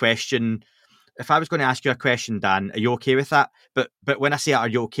answer the question. If I was going to ask you a question, Dan, are you okay with that? But when I say, are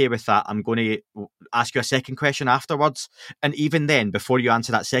you okay with that, I'm going to ask you a second question afterwards. And even then, before you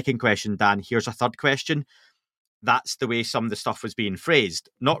answer that second question, Dan, here's a third question. That's the way some of the stuff was being phrased.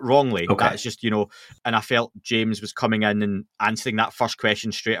 Not wrongly. Okay. That's just, and I felt James was coming in and answering that first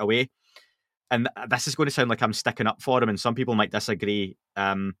question straight away. And this is going to sound like I'm sticking up for him, and some people might disagree.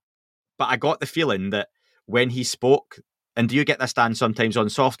 But I got the feeling that when he spoke, and do you get this, Dan, sometimes on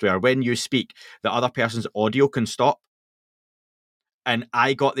software, when you speak, the other person's audio can stop. And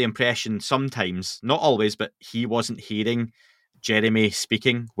I got the impression sometimes, not always, but he wasn't hearing Jeremy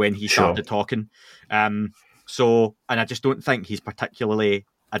speaking when he started talking. So, and I just don't think he's particularly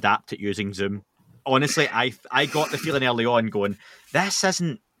adept at using Zoom. Honestly, I got the feeling early on going, this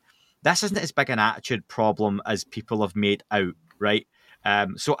isn't as big an attitude problem as people have made out, right?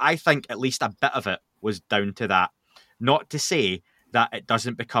 So I think at least a bit of it was down to that. Not to say that it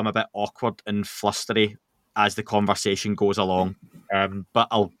doesn't become a bit awkward and flustery as the conversation goes along. But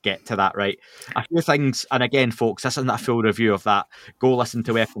I'll get to that, right? A few things, and again, folks, this isn't a full review of that. Go listen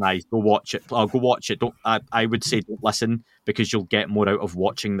to Weaponized. Go watch it. Go watch it. I would say don't listen, because you'll get more out of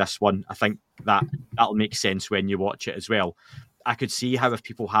watching this one. I think that'll make sense when you watch it as well. I could see how if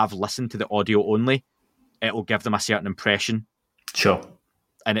people have listened to the audio only, it'll give them a certain impression. Sure.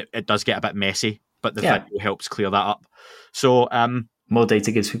 And it does get a bit messy, but the video helps clear that up. So more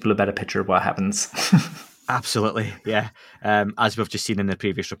data gives people a better picture of what happens. Absolutely, yeah. As we've just seen in the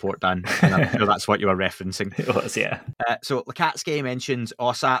previous report, Dan, and I'm sure that's what you were referencing. It was, yeah. So Lukatsky mentions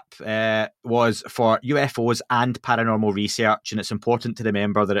OSAP was for UFOs and paranormal research, and it's important to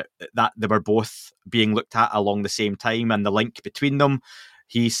remember that they were both being looked at along the same time, and the link between them.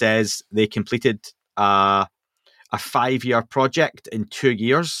 He says they completed a 5-year project in 2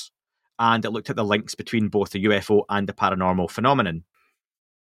 years, and it looked at the links between both the UFO and the paranormal phenomenon.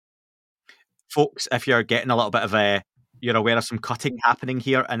 Folks, if you're getting a little bit of you're aware of some cutting happening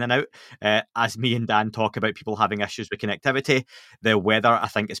here in and out, as me and Dan talk about people having issues with connectivity, the weather, I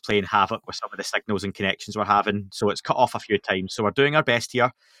think, is playing havoc with some of the signals and connections we're having. So it's cut off a few times. So we're doing our best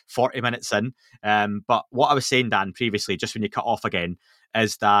here, 40 minutes in. But what I was saying, Dan, previously, just when you cut off again,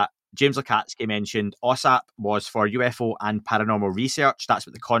 is that James Lukatsky mentioned OSAP was for UFO and paranormal research. That's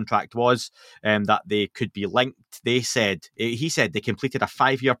what the contract was, that they could be linked. He said they completed a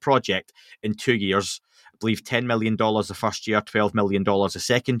 5-year project in 2 years. I believe $10 million the first year, $12 million the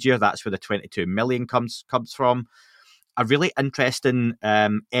second year. That's where the $22 million comes from. a really interesting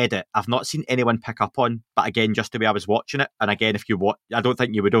edit I've not seen anyone pick up on, but again, just the way I was watching it, and again, if you watch, I don't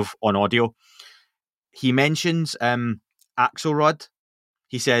think you would have on audio. He mentions Axelrod.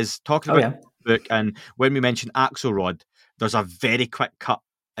 He says, talking about the book, and when we mention Axelrod, there's a very quick cut,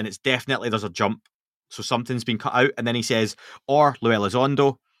 and it's definitely there's a jump. So something's been cut out, and then he says, or Lou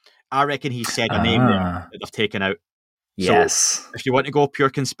Elizondo. I reckon he said a name there that they've taken out. Yes. So if you want to go pure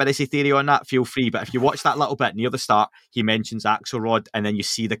conspiracy theory on that, feel free. But if you watch that little bit near the start, he mentions Axelrod, and then you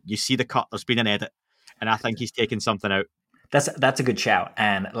see the cut. There's been an edit, and I think he's taken something out. That's a good shout.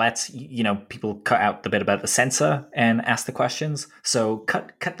 And let's, people cut out the bit about the censor and ask the questions. So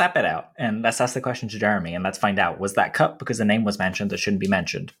cut that bit out, and let's ask the question to Jeremy, and let's find out, was that cut because the name was mentioned that shouldn't be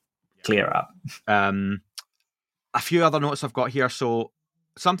mentioned? Clear up. A few other notes I've got here. So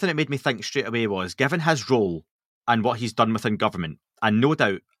something that made me think straight away was, given his role and what he's done within government, and no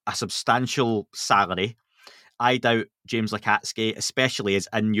doubt a substantial salary, I doubt James Lukatsky especially is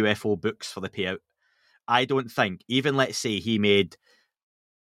in UFO books for the payout. I don't think, even let's say he made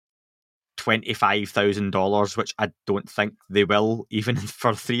 $25,000, which I don't think they will, even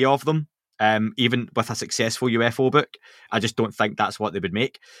for 3 of them, even with a successful UFO book, I just don't think that's what they would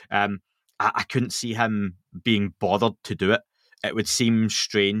make. I couldn't see him being bothered to do it. It would seem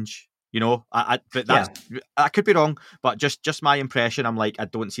strange, but I could be wrong, but just my impression, I'm like, I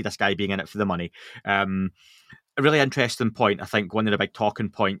don't see this guy being in it for the money. A really interesting point, I think, one of the big talking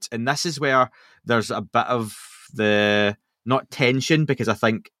points, and this is where there's a bit of the, not tension, because I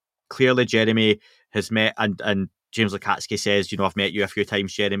think clearly Jeremy has met, and James Lukatsky says, I've met you a few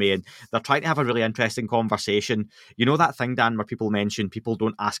times, Jeremy, and they're trying to have a really interesting conversation. That thing, Dan, where people mention people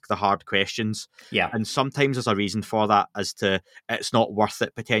don't ask the hard questions. Yeah. And sometimes there's a reason for that, as to it's not worth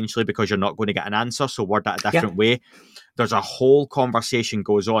it potentially because you're not going to get an answer, so word that a different way. There's a whole conversation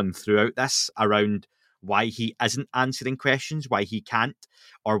goes on throughout this around why he isn't answering questions, why he can't,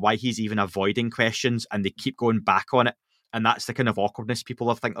 or why he's even avoiding questions, and they keep going back on it. And that's the kind of awkwardness people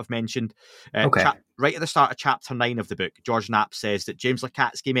have mentioned. Right at the start of chapter 9 of the book, George Knapp says that James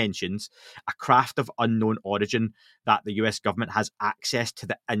Lukatsky mentions a craft of unknown origin that the US government has access to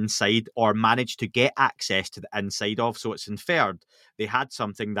the inside, or managed to get access to the inside of. So it's inferred they had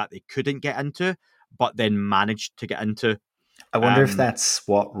something that they couldn't get into, but then managed to get into. I wonder if that's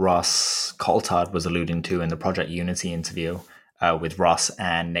what Ross Coulthard was alluding to in the Project Unity interview with Ross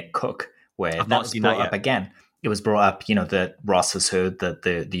and Nick Cook, where that was brought up again. It was brought up, that Ross has heard that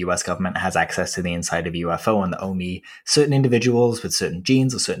the US government has access to the inside of a UFO, and that only certain individuals with certain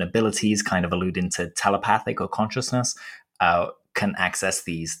genes or certain abilities, kind of alluding to telepathic or consciousness, can access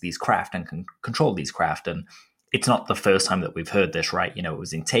these craft and can control these craft. And it's not the first time that we've heard this, right? It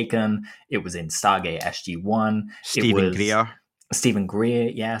was in Taken, it was in Stargate SG-1. Stephen Greer,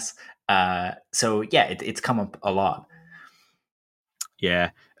 yes. So yeah, it's come up a lot.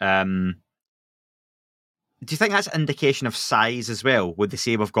 Yeah. Do you think that's an indication of size as well? Would they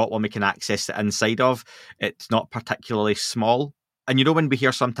say we've got one we can access the inside of? It's not particularly small. And when we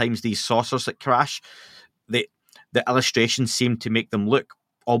hear sometimes these saucers that crash, the illustrations seem to make them look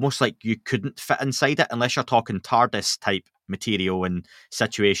almost like you couldn't fit inside it, unless you're talking TARDIS type material and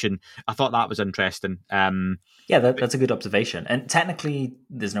situation. I thought that was interesting. That's a good observation. And technically,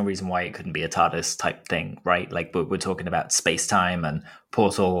 there's no reason why it couldn't be a TARDIS type thing, right? Like, we're talking about space-time and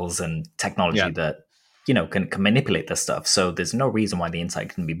portals and technology that can manipulate this stuff. So there's no reason why the inside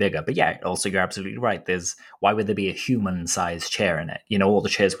can be bigger. But yeah, also you're absolutely right. Why would there be a human-sized chair in it? All the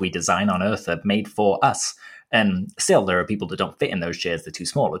chairs we design on Earth are made for us. And still, there are people that don't fit in those chairs. They're too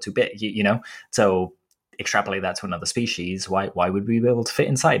small or too big, So extrapolate that to another species. Why would we be able to fit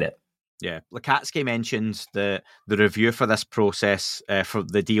inside it? Yeah. Lukatsky mentions the review for this process for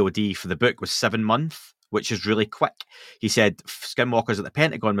the DoD for the book was 7 months, which is really quick. He said Skinwalkers at the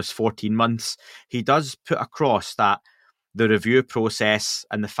Pentagon was 14 months. He does put across that the review process,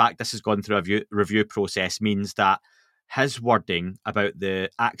 and the fact this has gone through a review process, means that his wording about the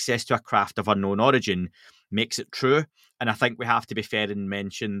access to a craft of unknown origin makes it true. And I think we have to be fair and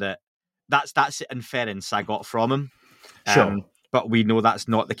mention that that's the inference I got from him. Sure. But we know that's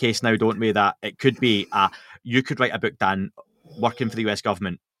not the case now, don't we? That it could be you could write a book, Dan, working for the US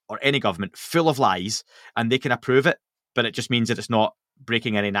government or any government, full of lies, and they can approve it, but it just means that it's not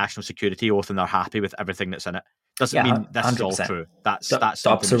breaking any national security oath, and they're happy with everything that's in it. Doesn't mean this 100%. Is all true. That's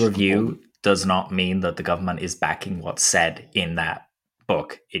stops a review does not mean that the government is backing what's said in that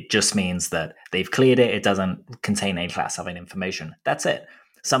book. It just means that they've cleared it. It doesn't contain any classified information. That's it.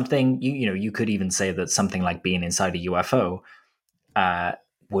 Something you could even say that something like being inside a UFO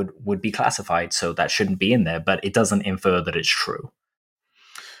would be classified, so that shouldn't be in there, but it doesn't infer that it's true.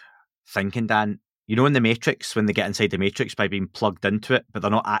 Thinking, Dan, you know, in the Matrix, when they get inside the Matrix by being plugged into it, but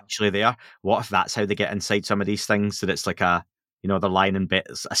they're not actually there. What if that's how they get inside some of these things? That it's like they're lying in bed,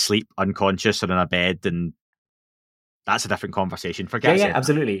 asleep, unconscious, or in a bed, and that's a different conversation. Forget Yeah, it.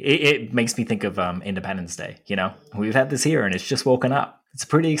 absolutely. It makes me think of Independence Day. You know, we've had this here, and it's just woken up. It's a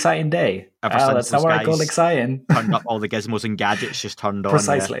pretty exciting day. Ever since That's not those what I call guys exciting. turned up, all the gizmos and gadgets just turned on.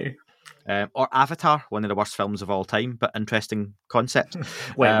 Precisely. Or Avatar, one of the worst films of all time, but interesting concept.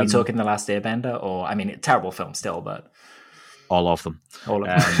 Wait, we talking The Last Airbender, or I mean, terrible film still, but all of them. All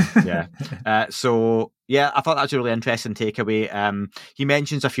of them. Yeah. So yeah, I thought that was a really interesting takeaway. He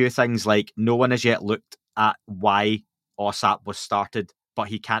mentions a few things like no one has yet looked at why OSAP was started, but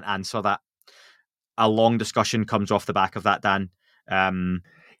he can't answer that. A long discussion comes off the back of that, Dan.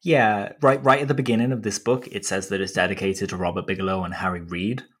 Yeah, right at the beginning of this book, it says that it's dedicated to Robert Bigelow and Harry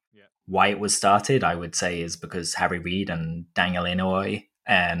Reid. Yeah. Why it was started, I would say, is because Harry Reid and Daniel Inouye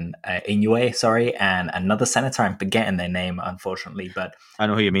and another senator, I'm forgetting their name, unfortunately, but I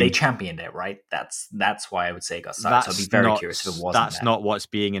know who you mean. They championed it, right? That's why I would say it got started. So I'd be very curious if it wasn't. That's not what's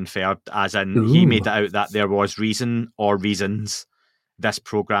being inferred, as in he made it out that there was reason or reasons this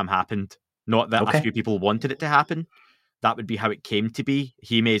program happened. Not that a few people wanted it to happen. That would be how it came to be.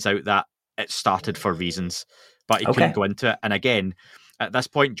 He made out that it started for reasons, but he couldn't go into it. And again, at this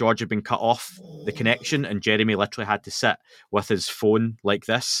point, George had been cut off the connection, and Jeremy literally had to sit with his phone like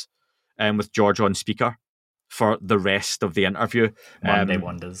this, with George on speaker for the rest of the interview. Monday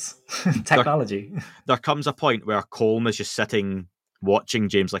wonders. Technology. There comes a point where Colm is just sitting watching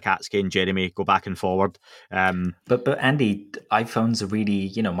James Lukatsky and Jeremy go back and forward. But Andy, iPhones are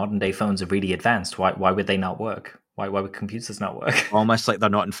really, modern day phones are really advanced. Why would they not work? Why would computers not work? Almost like they're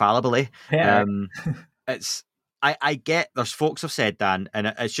not infallible. Yeah. I get there's folks have said, Dan,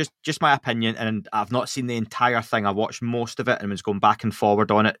 and it's just my opinion, and I've not seen the entire thing. I watched most of it and was going back and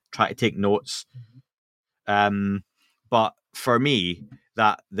forward on it, trying to take notes. But for me,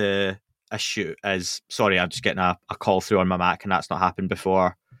 that the issue is, sorry, I'm just getting a call through on my Mac, and that's not happened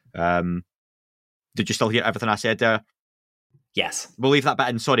before. Did you still hear everything I said there? Yes. We'll leave that bit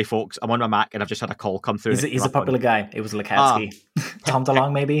in. Sorry, folks. I'm on my Mac and I've just had a call come through. He's a popular guy. It was Lukatsky. Tom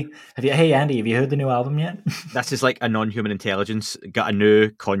DeLonge, maybe? Hey, Andy, have you heard the new album yet? This is like a non-human intelligence, got a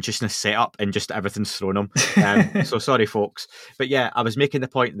new consciousness set up and just everything's thrown him. So sorry, folks. But yeah, I was making the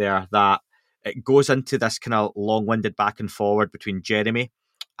point there that it goes into this kind of long-winded back and forward between Jeremy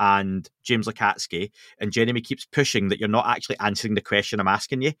and James Lukatsky, and Jeremy keeps pushing that you're not actually answering the question I'm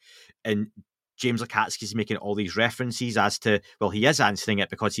asking you. And James Lukatsky's making all these references as to, well, he is answering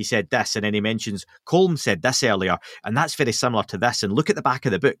it because he said this, and then he mentions Colm said this earlier, and that's very similar to this. And look at the back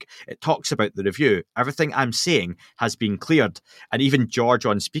of the book. It talks about the review. Everything I'm saying has been cleared. And even George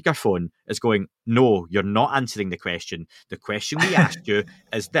on speakerphone is going, no, you're not answering the question. The question we asked you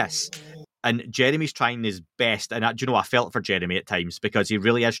is this. And Jeremy's trying his best. And I felt for Jeremy at times because he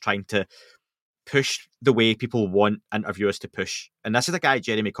really is trying to push the way people want interviewers to push. And this is a guy,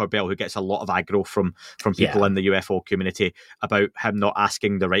 Jeremy Corbell, who gets a lot of aggro from people in the UFO community about him not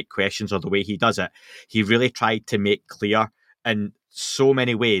asking the right questions or the way he does it. He really tried to make clear in so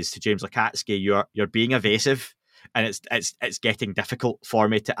many ways to James Lukatsky, you're being evasive, and it's getting difficult for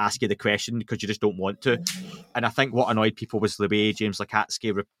me to ask you the question because you just don't want to. And I think what annoyed people was the way James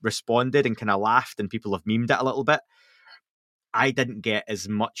Lukatsky responded and kind of laughed, and people have memed it a little bit. I didn't get as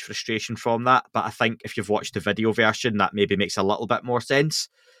much frustration from that, but I think if you've watched the video version, that maybe makes a little bit more sense.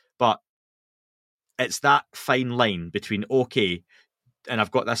 But it's that fine line between, okay, and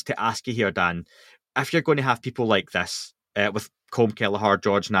I've got this to ask you here, Dan, if you're going to have people like this, with Colm Kelleher,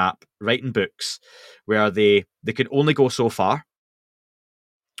 George Knapp, writing books where they can only go so far,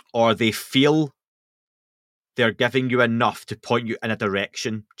 or they feel they're giving you enough to point you in a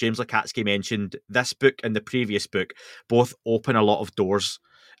direction. James Lukatsky mentioned this book and the previous book both open a lot of doors.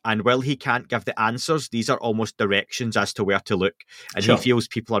 And while he can't give the answers, these are almost directions as to where to look. And he feels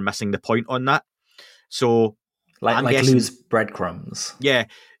people are missing the point on that. So, like guessing, loose breadcrumbs. Yeah,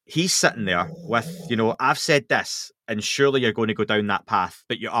 he's sitting there with, I've said this, and surely you're going to go down that path,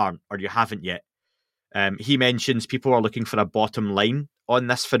 but you aren't, or you haven't yet. He mentions people are looking for a bottom line on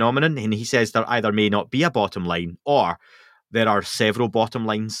this phenomenon, and he says there either may not be a bottom line or there are several bottom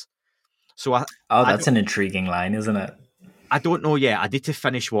lines. So that's an intriguing line, isn't it? I don't know yet. I need to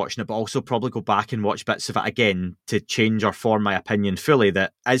finish watching it, but also probably go back and watch bits of it again to change or form my opinion fully.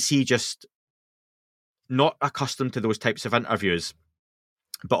 That is he just not accustomed to those types of interviews,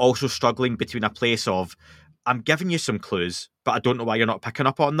 but also struggling between a place of, I'm giving you some clues, but I don't know why you're not picking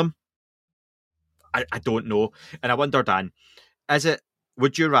up on them. I don't know. And I wonder, Dan,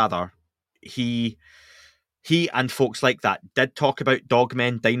 would you rather he and folks like that did talk about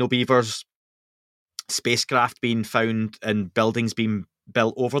dogmen, dino beavers, spacecraft being found and buildings being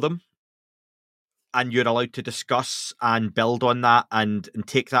built over them, and you're allowed to discuss and build on that and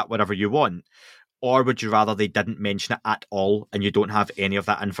take that wherever you want? Or would you rather they didn't mention it at all and you don't have any of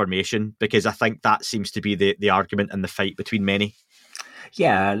that information? Because I think that seems to be the argument and the fight between many.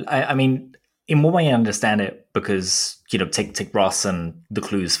 Yeah, I mean, in one way I understand it because, take Ross and the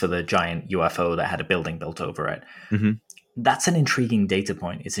clues for the giant UFO that had a building built over it. Mm-hmm. That's an intriguing data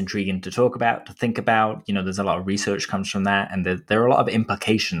point. It's intriguing to talk about, to think about. There's a lot of research comes from that, and there are a lot of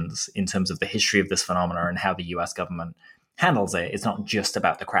implications in terms of the history of this phenomena and how the US government handles it. It's not just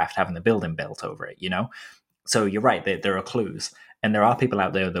about the craft having the building built over it, So you're right, there are clues. And there are people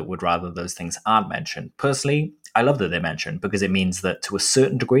out there that would rather those things aren't mentioned. Personally, I love that they're mentioned because it means that to a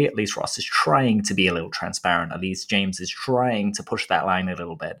certain degree, at least Ross is trying to be a little transparent. At least James is trying to push that line a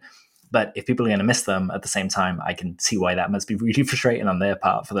little bit. But if people are going to miss them at the same time, I can see why that must be really frustrating on their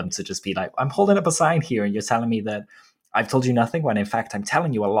part for them to just be like, I'm holding up a sign here and you're telling me that I've told you nothing, when in fact I'm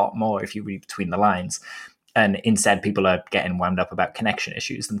telling you a lot more if you read between the lines. And instead people are getting wound up about connection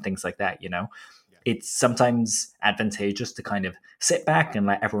issues and things like that, It's sometimes advantageous to kind of sit back and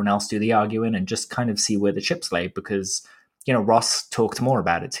let everyone else do the arguing and just kind of see where the chips lay because, Ross talked more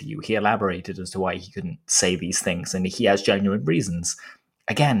about it to you. He elaborated as to why he couldn't say these things and he has genuine reasons.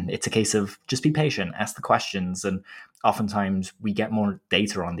 Again, it's a case of just be patient, ask the questions, and oftentimes we get more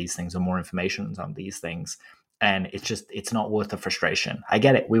data on these things or more information on these things, and it's not worth the frustration. I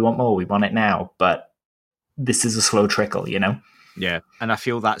get it. We want more. We want it now, but this is a slow trickle, Yeah, and I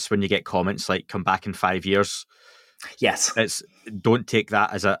feel that's when you get comments like "come back in 5 years." Yes, don't take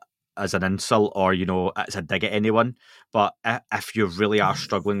that as an insult or as a dig at anyone. But if you really are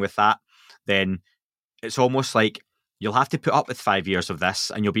struggling with that, then it's almost like you'll have to put up with 5 years of this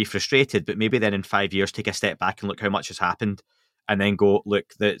and you'll be frustrated, but maybe then in 5 years take a step back and look how much has happened and then go,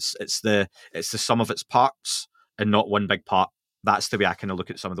 look, it's the sum of its parts and not one big part. That's the way I kind of look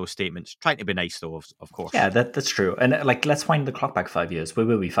at some of those statements. Trying to be nice though, of course. Yeah, that's true. And let's wind the clock back 5 years. Where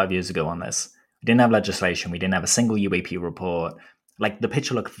were we 5 years ago on this? We didn't have legislation. We didn't have a single UAP report. The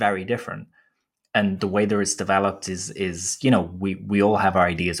picture looked very different. And the way that it's developed is we all have our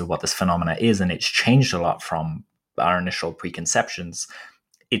ideas of what this phenomena is, and it's changed a lot from our initial preconceptions.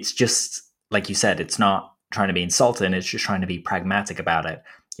 It's just, like you said, it's not trying to be insulting, it's just trying to be pragmatic about it.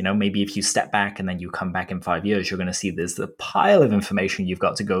 Maybe if you step back and then you come back in 5 years, you're going to see there's the pile of information you've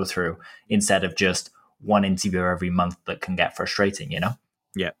got to go through instead of just one interview every month that can get frustrating,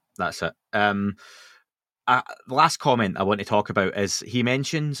 Yeah, that's it. The last comment I want to talk about is he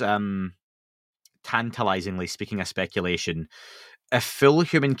mentions... tantalizingly, speaking of speculation, if full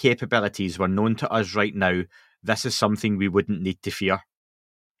human capabilities were known to us right now, this is something we wouldn't need to fear.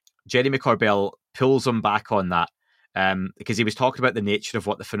 Jeremy Corbell pulls him back on that because he was talking about the nature of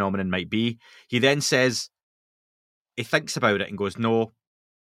what the phenomenon might be. He then says, he thinks about it and goes, no,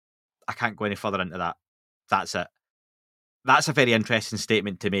 I can't go any further into that. That's it. That's a very interesting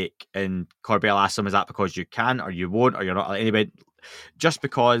statement to make. And Corbell asks him, is that because you can or you won't or you're not? Anyway, just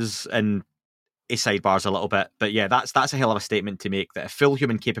because... and he sidebars a little bit, but yeah, that's a hell of a statement to make, that if full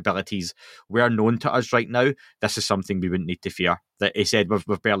human capabilities were known to us right now, this is something we wouldn't need to fear. That he said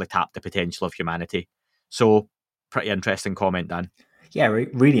we've barely tapped the potential of humanity. So pretty interesting comment, Dan. Yeah,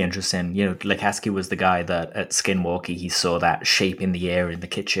 really interesting. Lukaski was the guy that at Skinwalker, he saw that shape in the air in the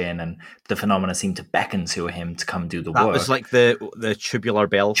kitchen, and the phenomena seemed to becken to him to come do the work. That was like the tubular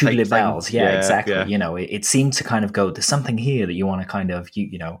bell. Tubular bells, yeah, exactly. Yeah. It seemed to kind of go, there's something here that you want to kind of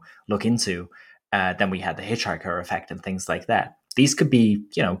look into. Then we had the hitchhiker effect and things like that. These could be,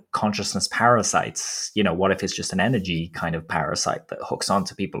 consciousness parasites. What if it's just an energy kind of parasite that hooks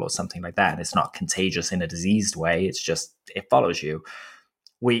onto people or something like that? And it's not contagious in a diseased way. It's just, it follows you.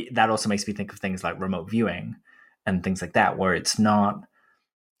 That also makes me think of things like remote viewing and things like that, where it's not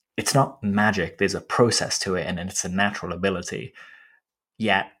magic. There's a process to it and it's a natural ability.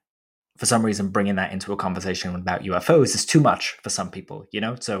 Yet, for some reason, bringing that into a conversation about UFOs is too much for some people,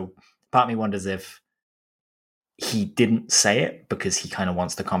 So part of me wonders if he didn't say it because he kind of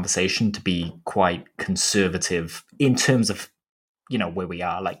wants the conversation to be quite conservative in terms of, where we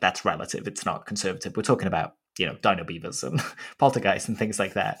are. Like, that's relative. It's not conservative. We're talking about, dino beavers and poltergeists and things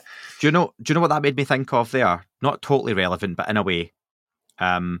like that. Do you know what that made me think of there? Not totally relevant, but in a way.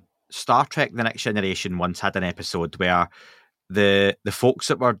 Star Trek The Next Generation once had an episode where the folks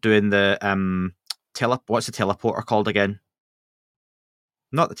that were doing the what's the teleporter called again?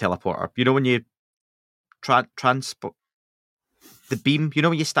 Not the teleporter. When you transport the beam,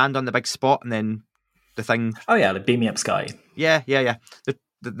 when you stand on the big spot and then the thing... Oh yeah, the beam me up sky. Yeah.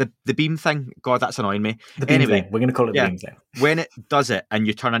 the beam thing. God, that's annoying me. The beam Anyway, thing. We're going to call it the beam thing. When it does it and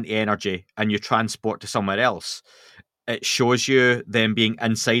you turn into energy and you transport to somewhere else, it shows you them being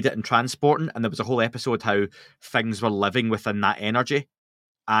inside it and transporting. And there was a whole episode how things were living within that energy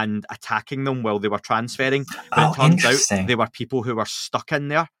and attacking them while they were transferring. But it turns out they were people who were stuck in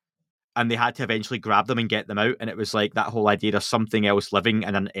there, and they had to eventually grab them and get them out. And it was like that whole idea of something else living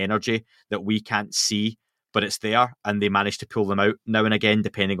in an energy that we can't see, but it's there. And they managed to pull them out now and again,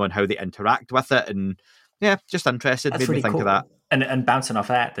 depending on how they interact with it. And yeah, just interested. That's made really me think cool. of that. And bouncing off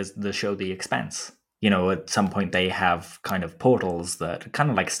that, there's the show The Expanse. You know, at some point they have kind of portals that are kind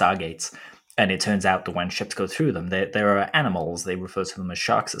of like stargates. And it turns out that when ships go through them, there are animals, they refer to them as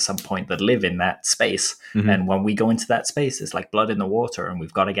sharks at some point, that live in that space. Mm-hmm. And when we go into that space, it's like blood in the water, and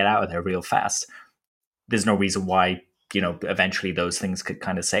we've got to get out of there real fast. There's no reason why, you know, eventually those things could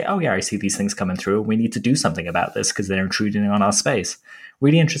kind of say, oh yeah, I see these things coming through. We need to do something about this because they're intruding on our space.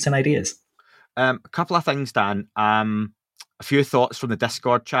 Really interesting ideas. A couple of things, Dan. A few thoughts from the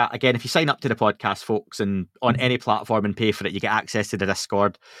Discord chat. Again, if you sign up to the podcast, folks, and on any platform and pay for it, you get access to the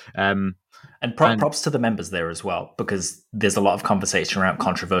Discord. And props to the members there as well, because there's a lot of conversation around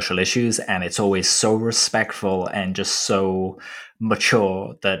controversial issues, and it's always so respectful and just so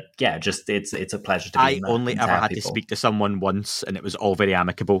mature that, yeah, just it's a pleasure to be in that. I only ever had to speak to someone once, and it was all very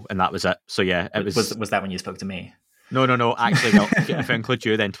amicable, and that was it. So yeah, it was. Was that when you spoke to me? No. Actually, no. If I include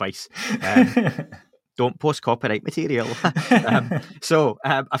you, then twice. Don't post copyright material. So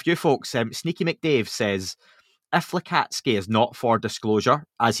a few folks. Sneaky McDave says, if Lukatsky is not for disclosure,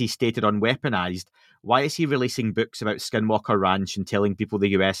 as he stated on Weaponized, why is he releasing books about Skinwalker Ranch and telling people the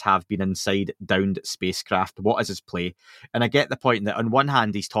US have been inside downed spacecraft? What is his play? And I get the point that on one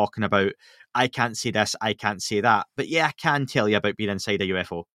hand, he's talking about, I can't say this, I can't say that. But yeah, I can tell you about being inside a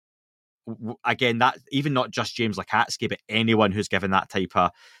UFO. Again, that even not just James Lukatsky, but anyone who's given that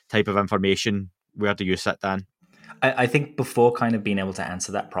type of information. Where do you sit, Dan? I think before kind of being able to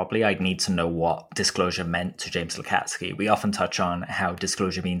answer that properly, I'd need to know what disclosure meant to James Lukatsky. We often touch on how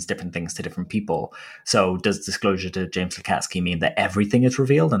disclosure means different things to different people. So does disclosure to James Lukatsky mean that everything is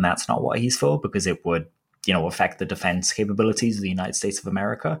revealed and that's not what he's for, because it would, you know, affect the defense capabilities of the United States of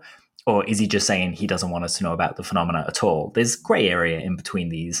America? Or is he just saying he doesn't want us to know about the phenomena at all? There's gray area in between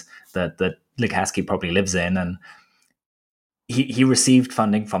these that Lukatsky probably lives in, and he received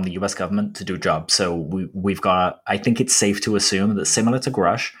funding from the US government to do a job. So we've got, I think it's safe to assume that similar to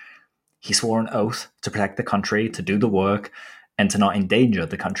Grush, he swore an oath to protect the country, to do the work, and to not endanger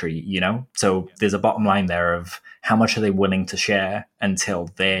the country, you know? So there's a bottom line there of how much are they willing to share until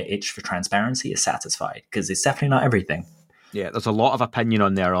their itch for transparency is satisfied? Because it's definitely not everything. Yeah, there's a lot of opinion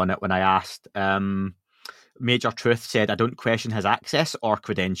on it when I asked. Major Truth said, I don't question his access or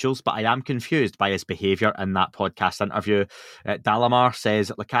credentials, but I am confused by his behaviour in that podcast interview. Dalamar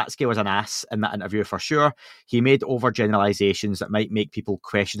says, Lukatsky was an ass in that interview for sure. He made overgeneralizations that might make people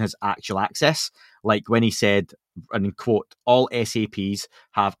question his actual access, like when he said, and quote, all SAPs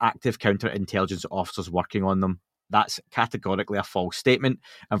have active counterintelligence officers working on them. That's categorically a false statement.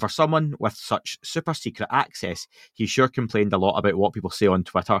 And for someone with such super secret access, he sure complained a lot about what people say on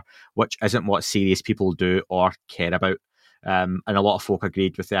Twitter, which isn't what serious people do or care about. And a lot of folk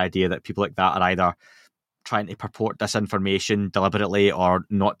agreed with the idea that people like that are either trying to purport disinformation deliberately or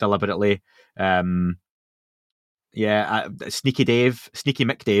not deliberately. Sneaky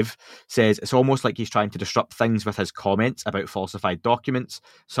McDave says it's almost like he's trying to disrupt things with his comments about falsified documents,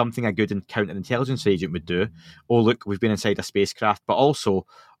 something a good counterintelligence agent would do. Oh, look, we've been inside a spacecraft, but also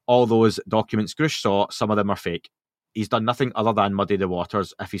all those documents Grush saw, some of them are fake. He's done nothing other than muddy the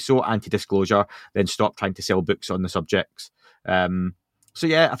waters. If he's so anti-disclosure, then stop trying to sell books on the subjects. So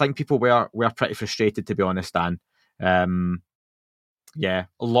yeah, I think people were pretty frustrated, to be honest, Dan. Yeah,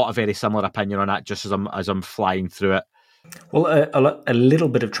 a lot of very similar opinion on that, just as I'm flying through it. Well, a little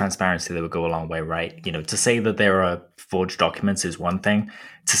bit of transparency that would go a long way, right? You know, to say that there are forged documents is one thing.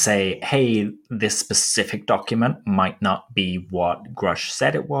 To say, hey, this specific document might not be what Grush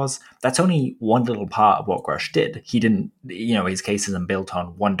said it was, that's only one little part of what Grush did. He didn't, you know, his case isn't built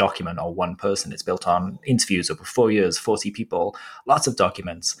on one document or one person. It's built on interviews over 4 years, 40 people, lots of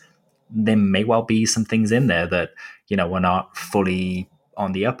documents. There may well be some things in there that, you know, were not fully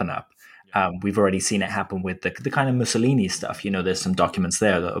on the up and up. We've already seen it happen with the kind of Mussolini stuff. You know, there's some documents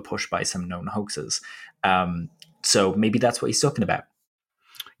there that are pushed by some known hoaxes. So maybe that's what he's talking about.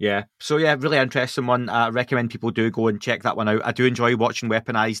 Yeah. So yeah, really interesting one. I recommend people do go and check that one out. I do enjoy watching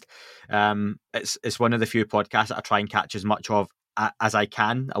Weaponized. It's one of the few podcasts that I try and catch as much of as I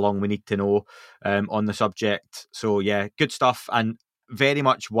can, along with Need to Know on the subject. So yeah, good stuff. And very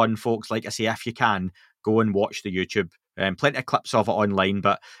much one, folks, like I say, if you can, go and watch the YouTube Plenty of clips of it online,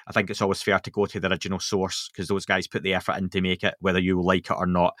 but I think it's always fair to go to the original source because those guys put the effort in to make it, whether you like it or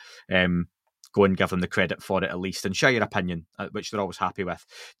not. Go and give them the credit for it at least and share your opinion, which they're always happy with.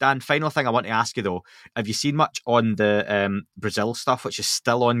 Dan, final thing I want to ask you though, have you seen much on the Brazil stuff, which is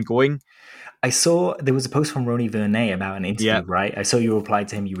still ongoing? I saw there was a post from Ronnie Vernet about an interview, right? I saw you replied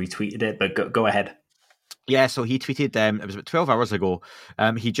to him, you retweeted it, but go ahead. Yeah, so he tweeted, it was about 12 hours ago,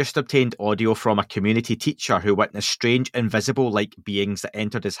 he just obtained audio from a community teacher who witnessed strange invisible-like beings that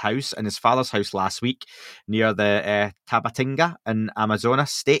entered his house and his father's house last week near the Tabatinga in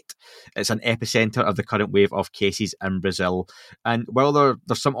Amazonas state. It's an epicenter of the current wave of cases in Brazil. And while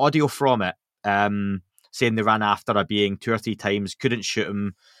there's some audio from it saying they ran after a being 2 or 3 times, couldn't shoot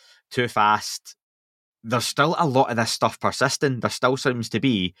him, too fast, there's still a lot of this stuff persisting. There still seems to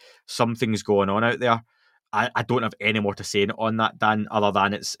be something's going on out there. I don't have any more to say on that, Dan, other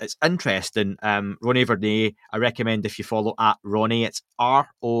than it's interesting. Ronnie Vernet, I recommend if you follow at Ronnie, it's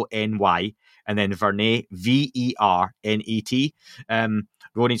RONY, and then Vernet, VERNET.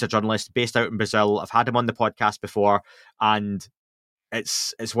 Ronnie's a journalist based out in Brazil. I've had him on the podcast before, and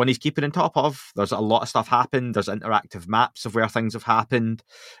it's one he's keeping on top of. There's a lot of stuff happened. There's interactive maps of where things have happened.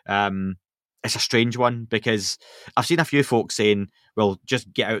 It's a strange one because I've seen a few folks saying, well,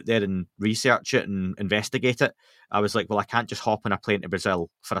 just get out there and research it and investigate it. I was like, well, I can't just hop on a plane to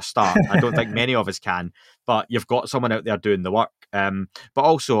Brazil for a start. I don't think many of us can, but you've got someone out there doing the work. But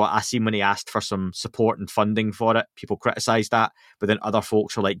also I seen when he asked for some support and funding for it, people criticised that, but then other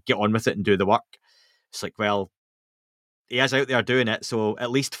folks are like, get on with it and do the work. It's like, well, he is out there doing it, so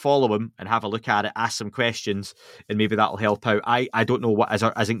at least follow him and have a look at it, ask some questions, and maybe that'll help out. I don't know what is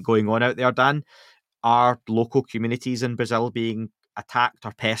or isn't going on out there, Dan. Are local communities in Brazil being attacked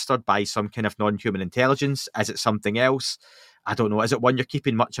or pestered by some kind of non-human intelligence? Is it something else? I don't know. Is it one you're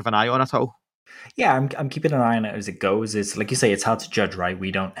keeping much of an eye on at all? Yeah, I'm keeping an eye on it as it goes. It's like you say, it's hard to judge, right?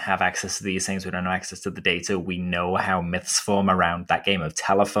 We don't have access to these things. We don't have access to the data. We know how myths form around that game of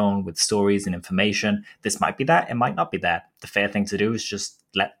telephone with stories and information. This might be that. It might not be that. The fair thing to do is just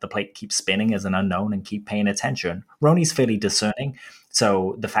let the plate keep spinning as an unknown and keep paying attention. Ronnie's fairly discerning.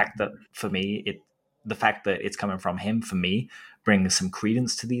 So the fact that for me, the fact that it's coming from him, for me, brings some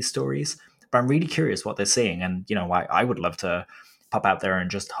credence to these stories. But I'm really curious what they're seeing. And, I would love to pop out there and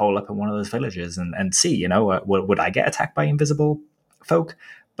just hole up in one of those villages and see, would I get attacked by invisible folk?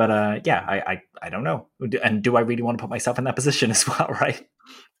 But I don't know. And do I really want to put myself in that position as well, right?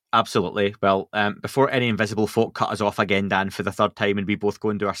 Absolutely. Well, before any invisible folk cut us off again, Dan, for the third time and we both go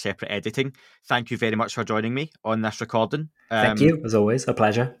and do our separate editing, thank you very much for joining me on this recording. Thank you, as always, a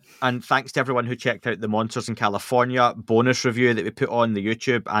pleasure. And thanks to everyone who checked out the Monsters in California bonus review that we put on the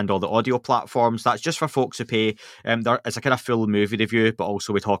YouTube and all the audio platforms. That's just for folks who pay. It's a kind of full movie review, but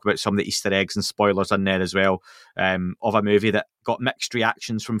also we talk about some of the Easter eggs and spoilers in there as well, of a movie that got mixed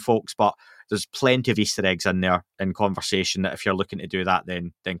reactions from folks, but there's plenty of Easter eggs in there in conversation that if you're looking to do that,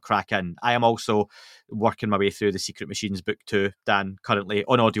 then crack in. I am also working my way through the Secret Machines book 2, Dan, currently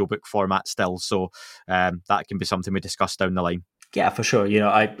on audiobook format still, so that can be something we discuss down the line. Yeah, for sure.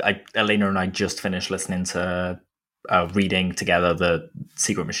 Elena and I just finished listening to reading together the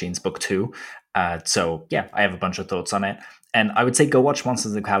Secret Machines book 2. So yeah, I have a bunch of thoughts on it. And I would say go watch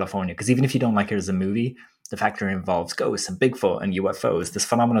Monsters of California, because even if you don't like it as a movie, the fact it involves ghosts and Bigfoot and UFOs, this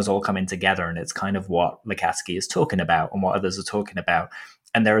phenomenon is all coming together, and it's kind of what Lukatsky is talking about and what others are talking about.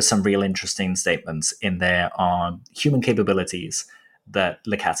 And there are some real interesting statements in there on human capabilities that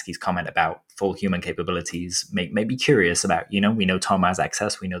Lukatsky's comment about full human capabilities make me curious about. We know Tom has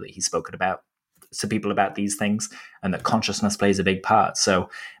access. We know that he's spoken about to people about these things, and that consciousness plays a big part. So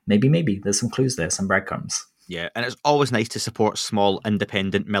maybe there's some clues there, some breadcrumbs. Yeah, and it's always nice to support small,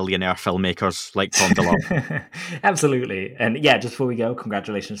 independent millionaire filmmakers like Tom DeLonge. Absolutely. And yeah, just before we go,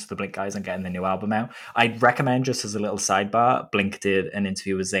 congratulations to the Blink guys on getting the new album out. I'd recommend, just as a little sidebar, Blink did an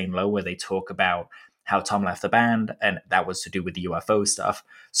interview with Zane Lowe where they talk about how Tom left the band, and that was to do with the UFO stuff.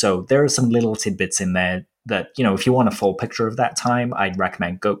 So there are some little tidbits in there that, if you want a full picture of that time, I'd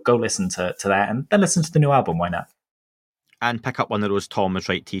recommend go listen to that, and then listen to the new album. Why not? And pick up one of those Tom is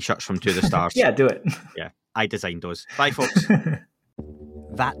Right t-shirts from To The Stars. Yeah, do it. Yeah, I designed those. Bye, folks.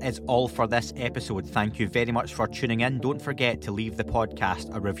 That is all for this episode. Thank you very much for tuning in. Don't forget to leave the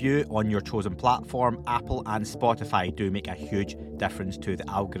podcast a review on your chosen platform. Apple and Spotify do make a huge difference to the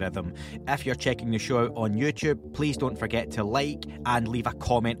algorithm. If you're checking the show out on YouTube, please don't forget to like and leave a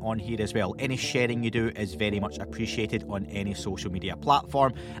comment on here as well. Any sharing you do is very much appreciated on any social media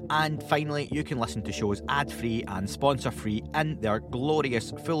platform. And finally, you can listen to shows ad-free and sponsor-free in their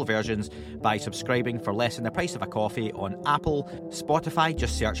glorious full versions by subscribing for less than the price of a coffee on Apple, Spotify.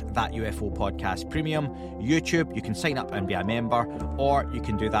 just search That UFO Podcast Premium. YouTube, you can sign up and be a member, or you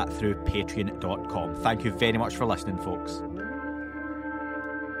can do that through patreon.com. Thank you very much for listening, folks.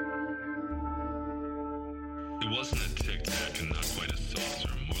 It wasn't a tic-tac and not quite a saucer,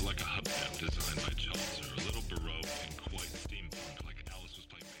 more like a hubcap designed by Chaucer, a little baroque and quite steampunk.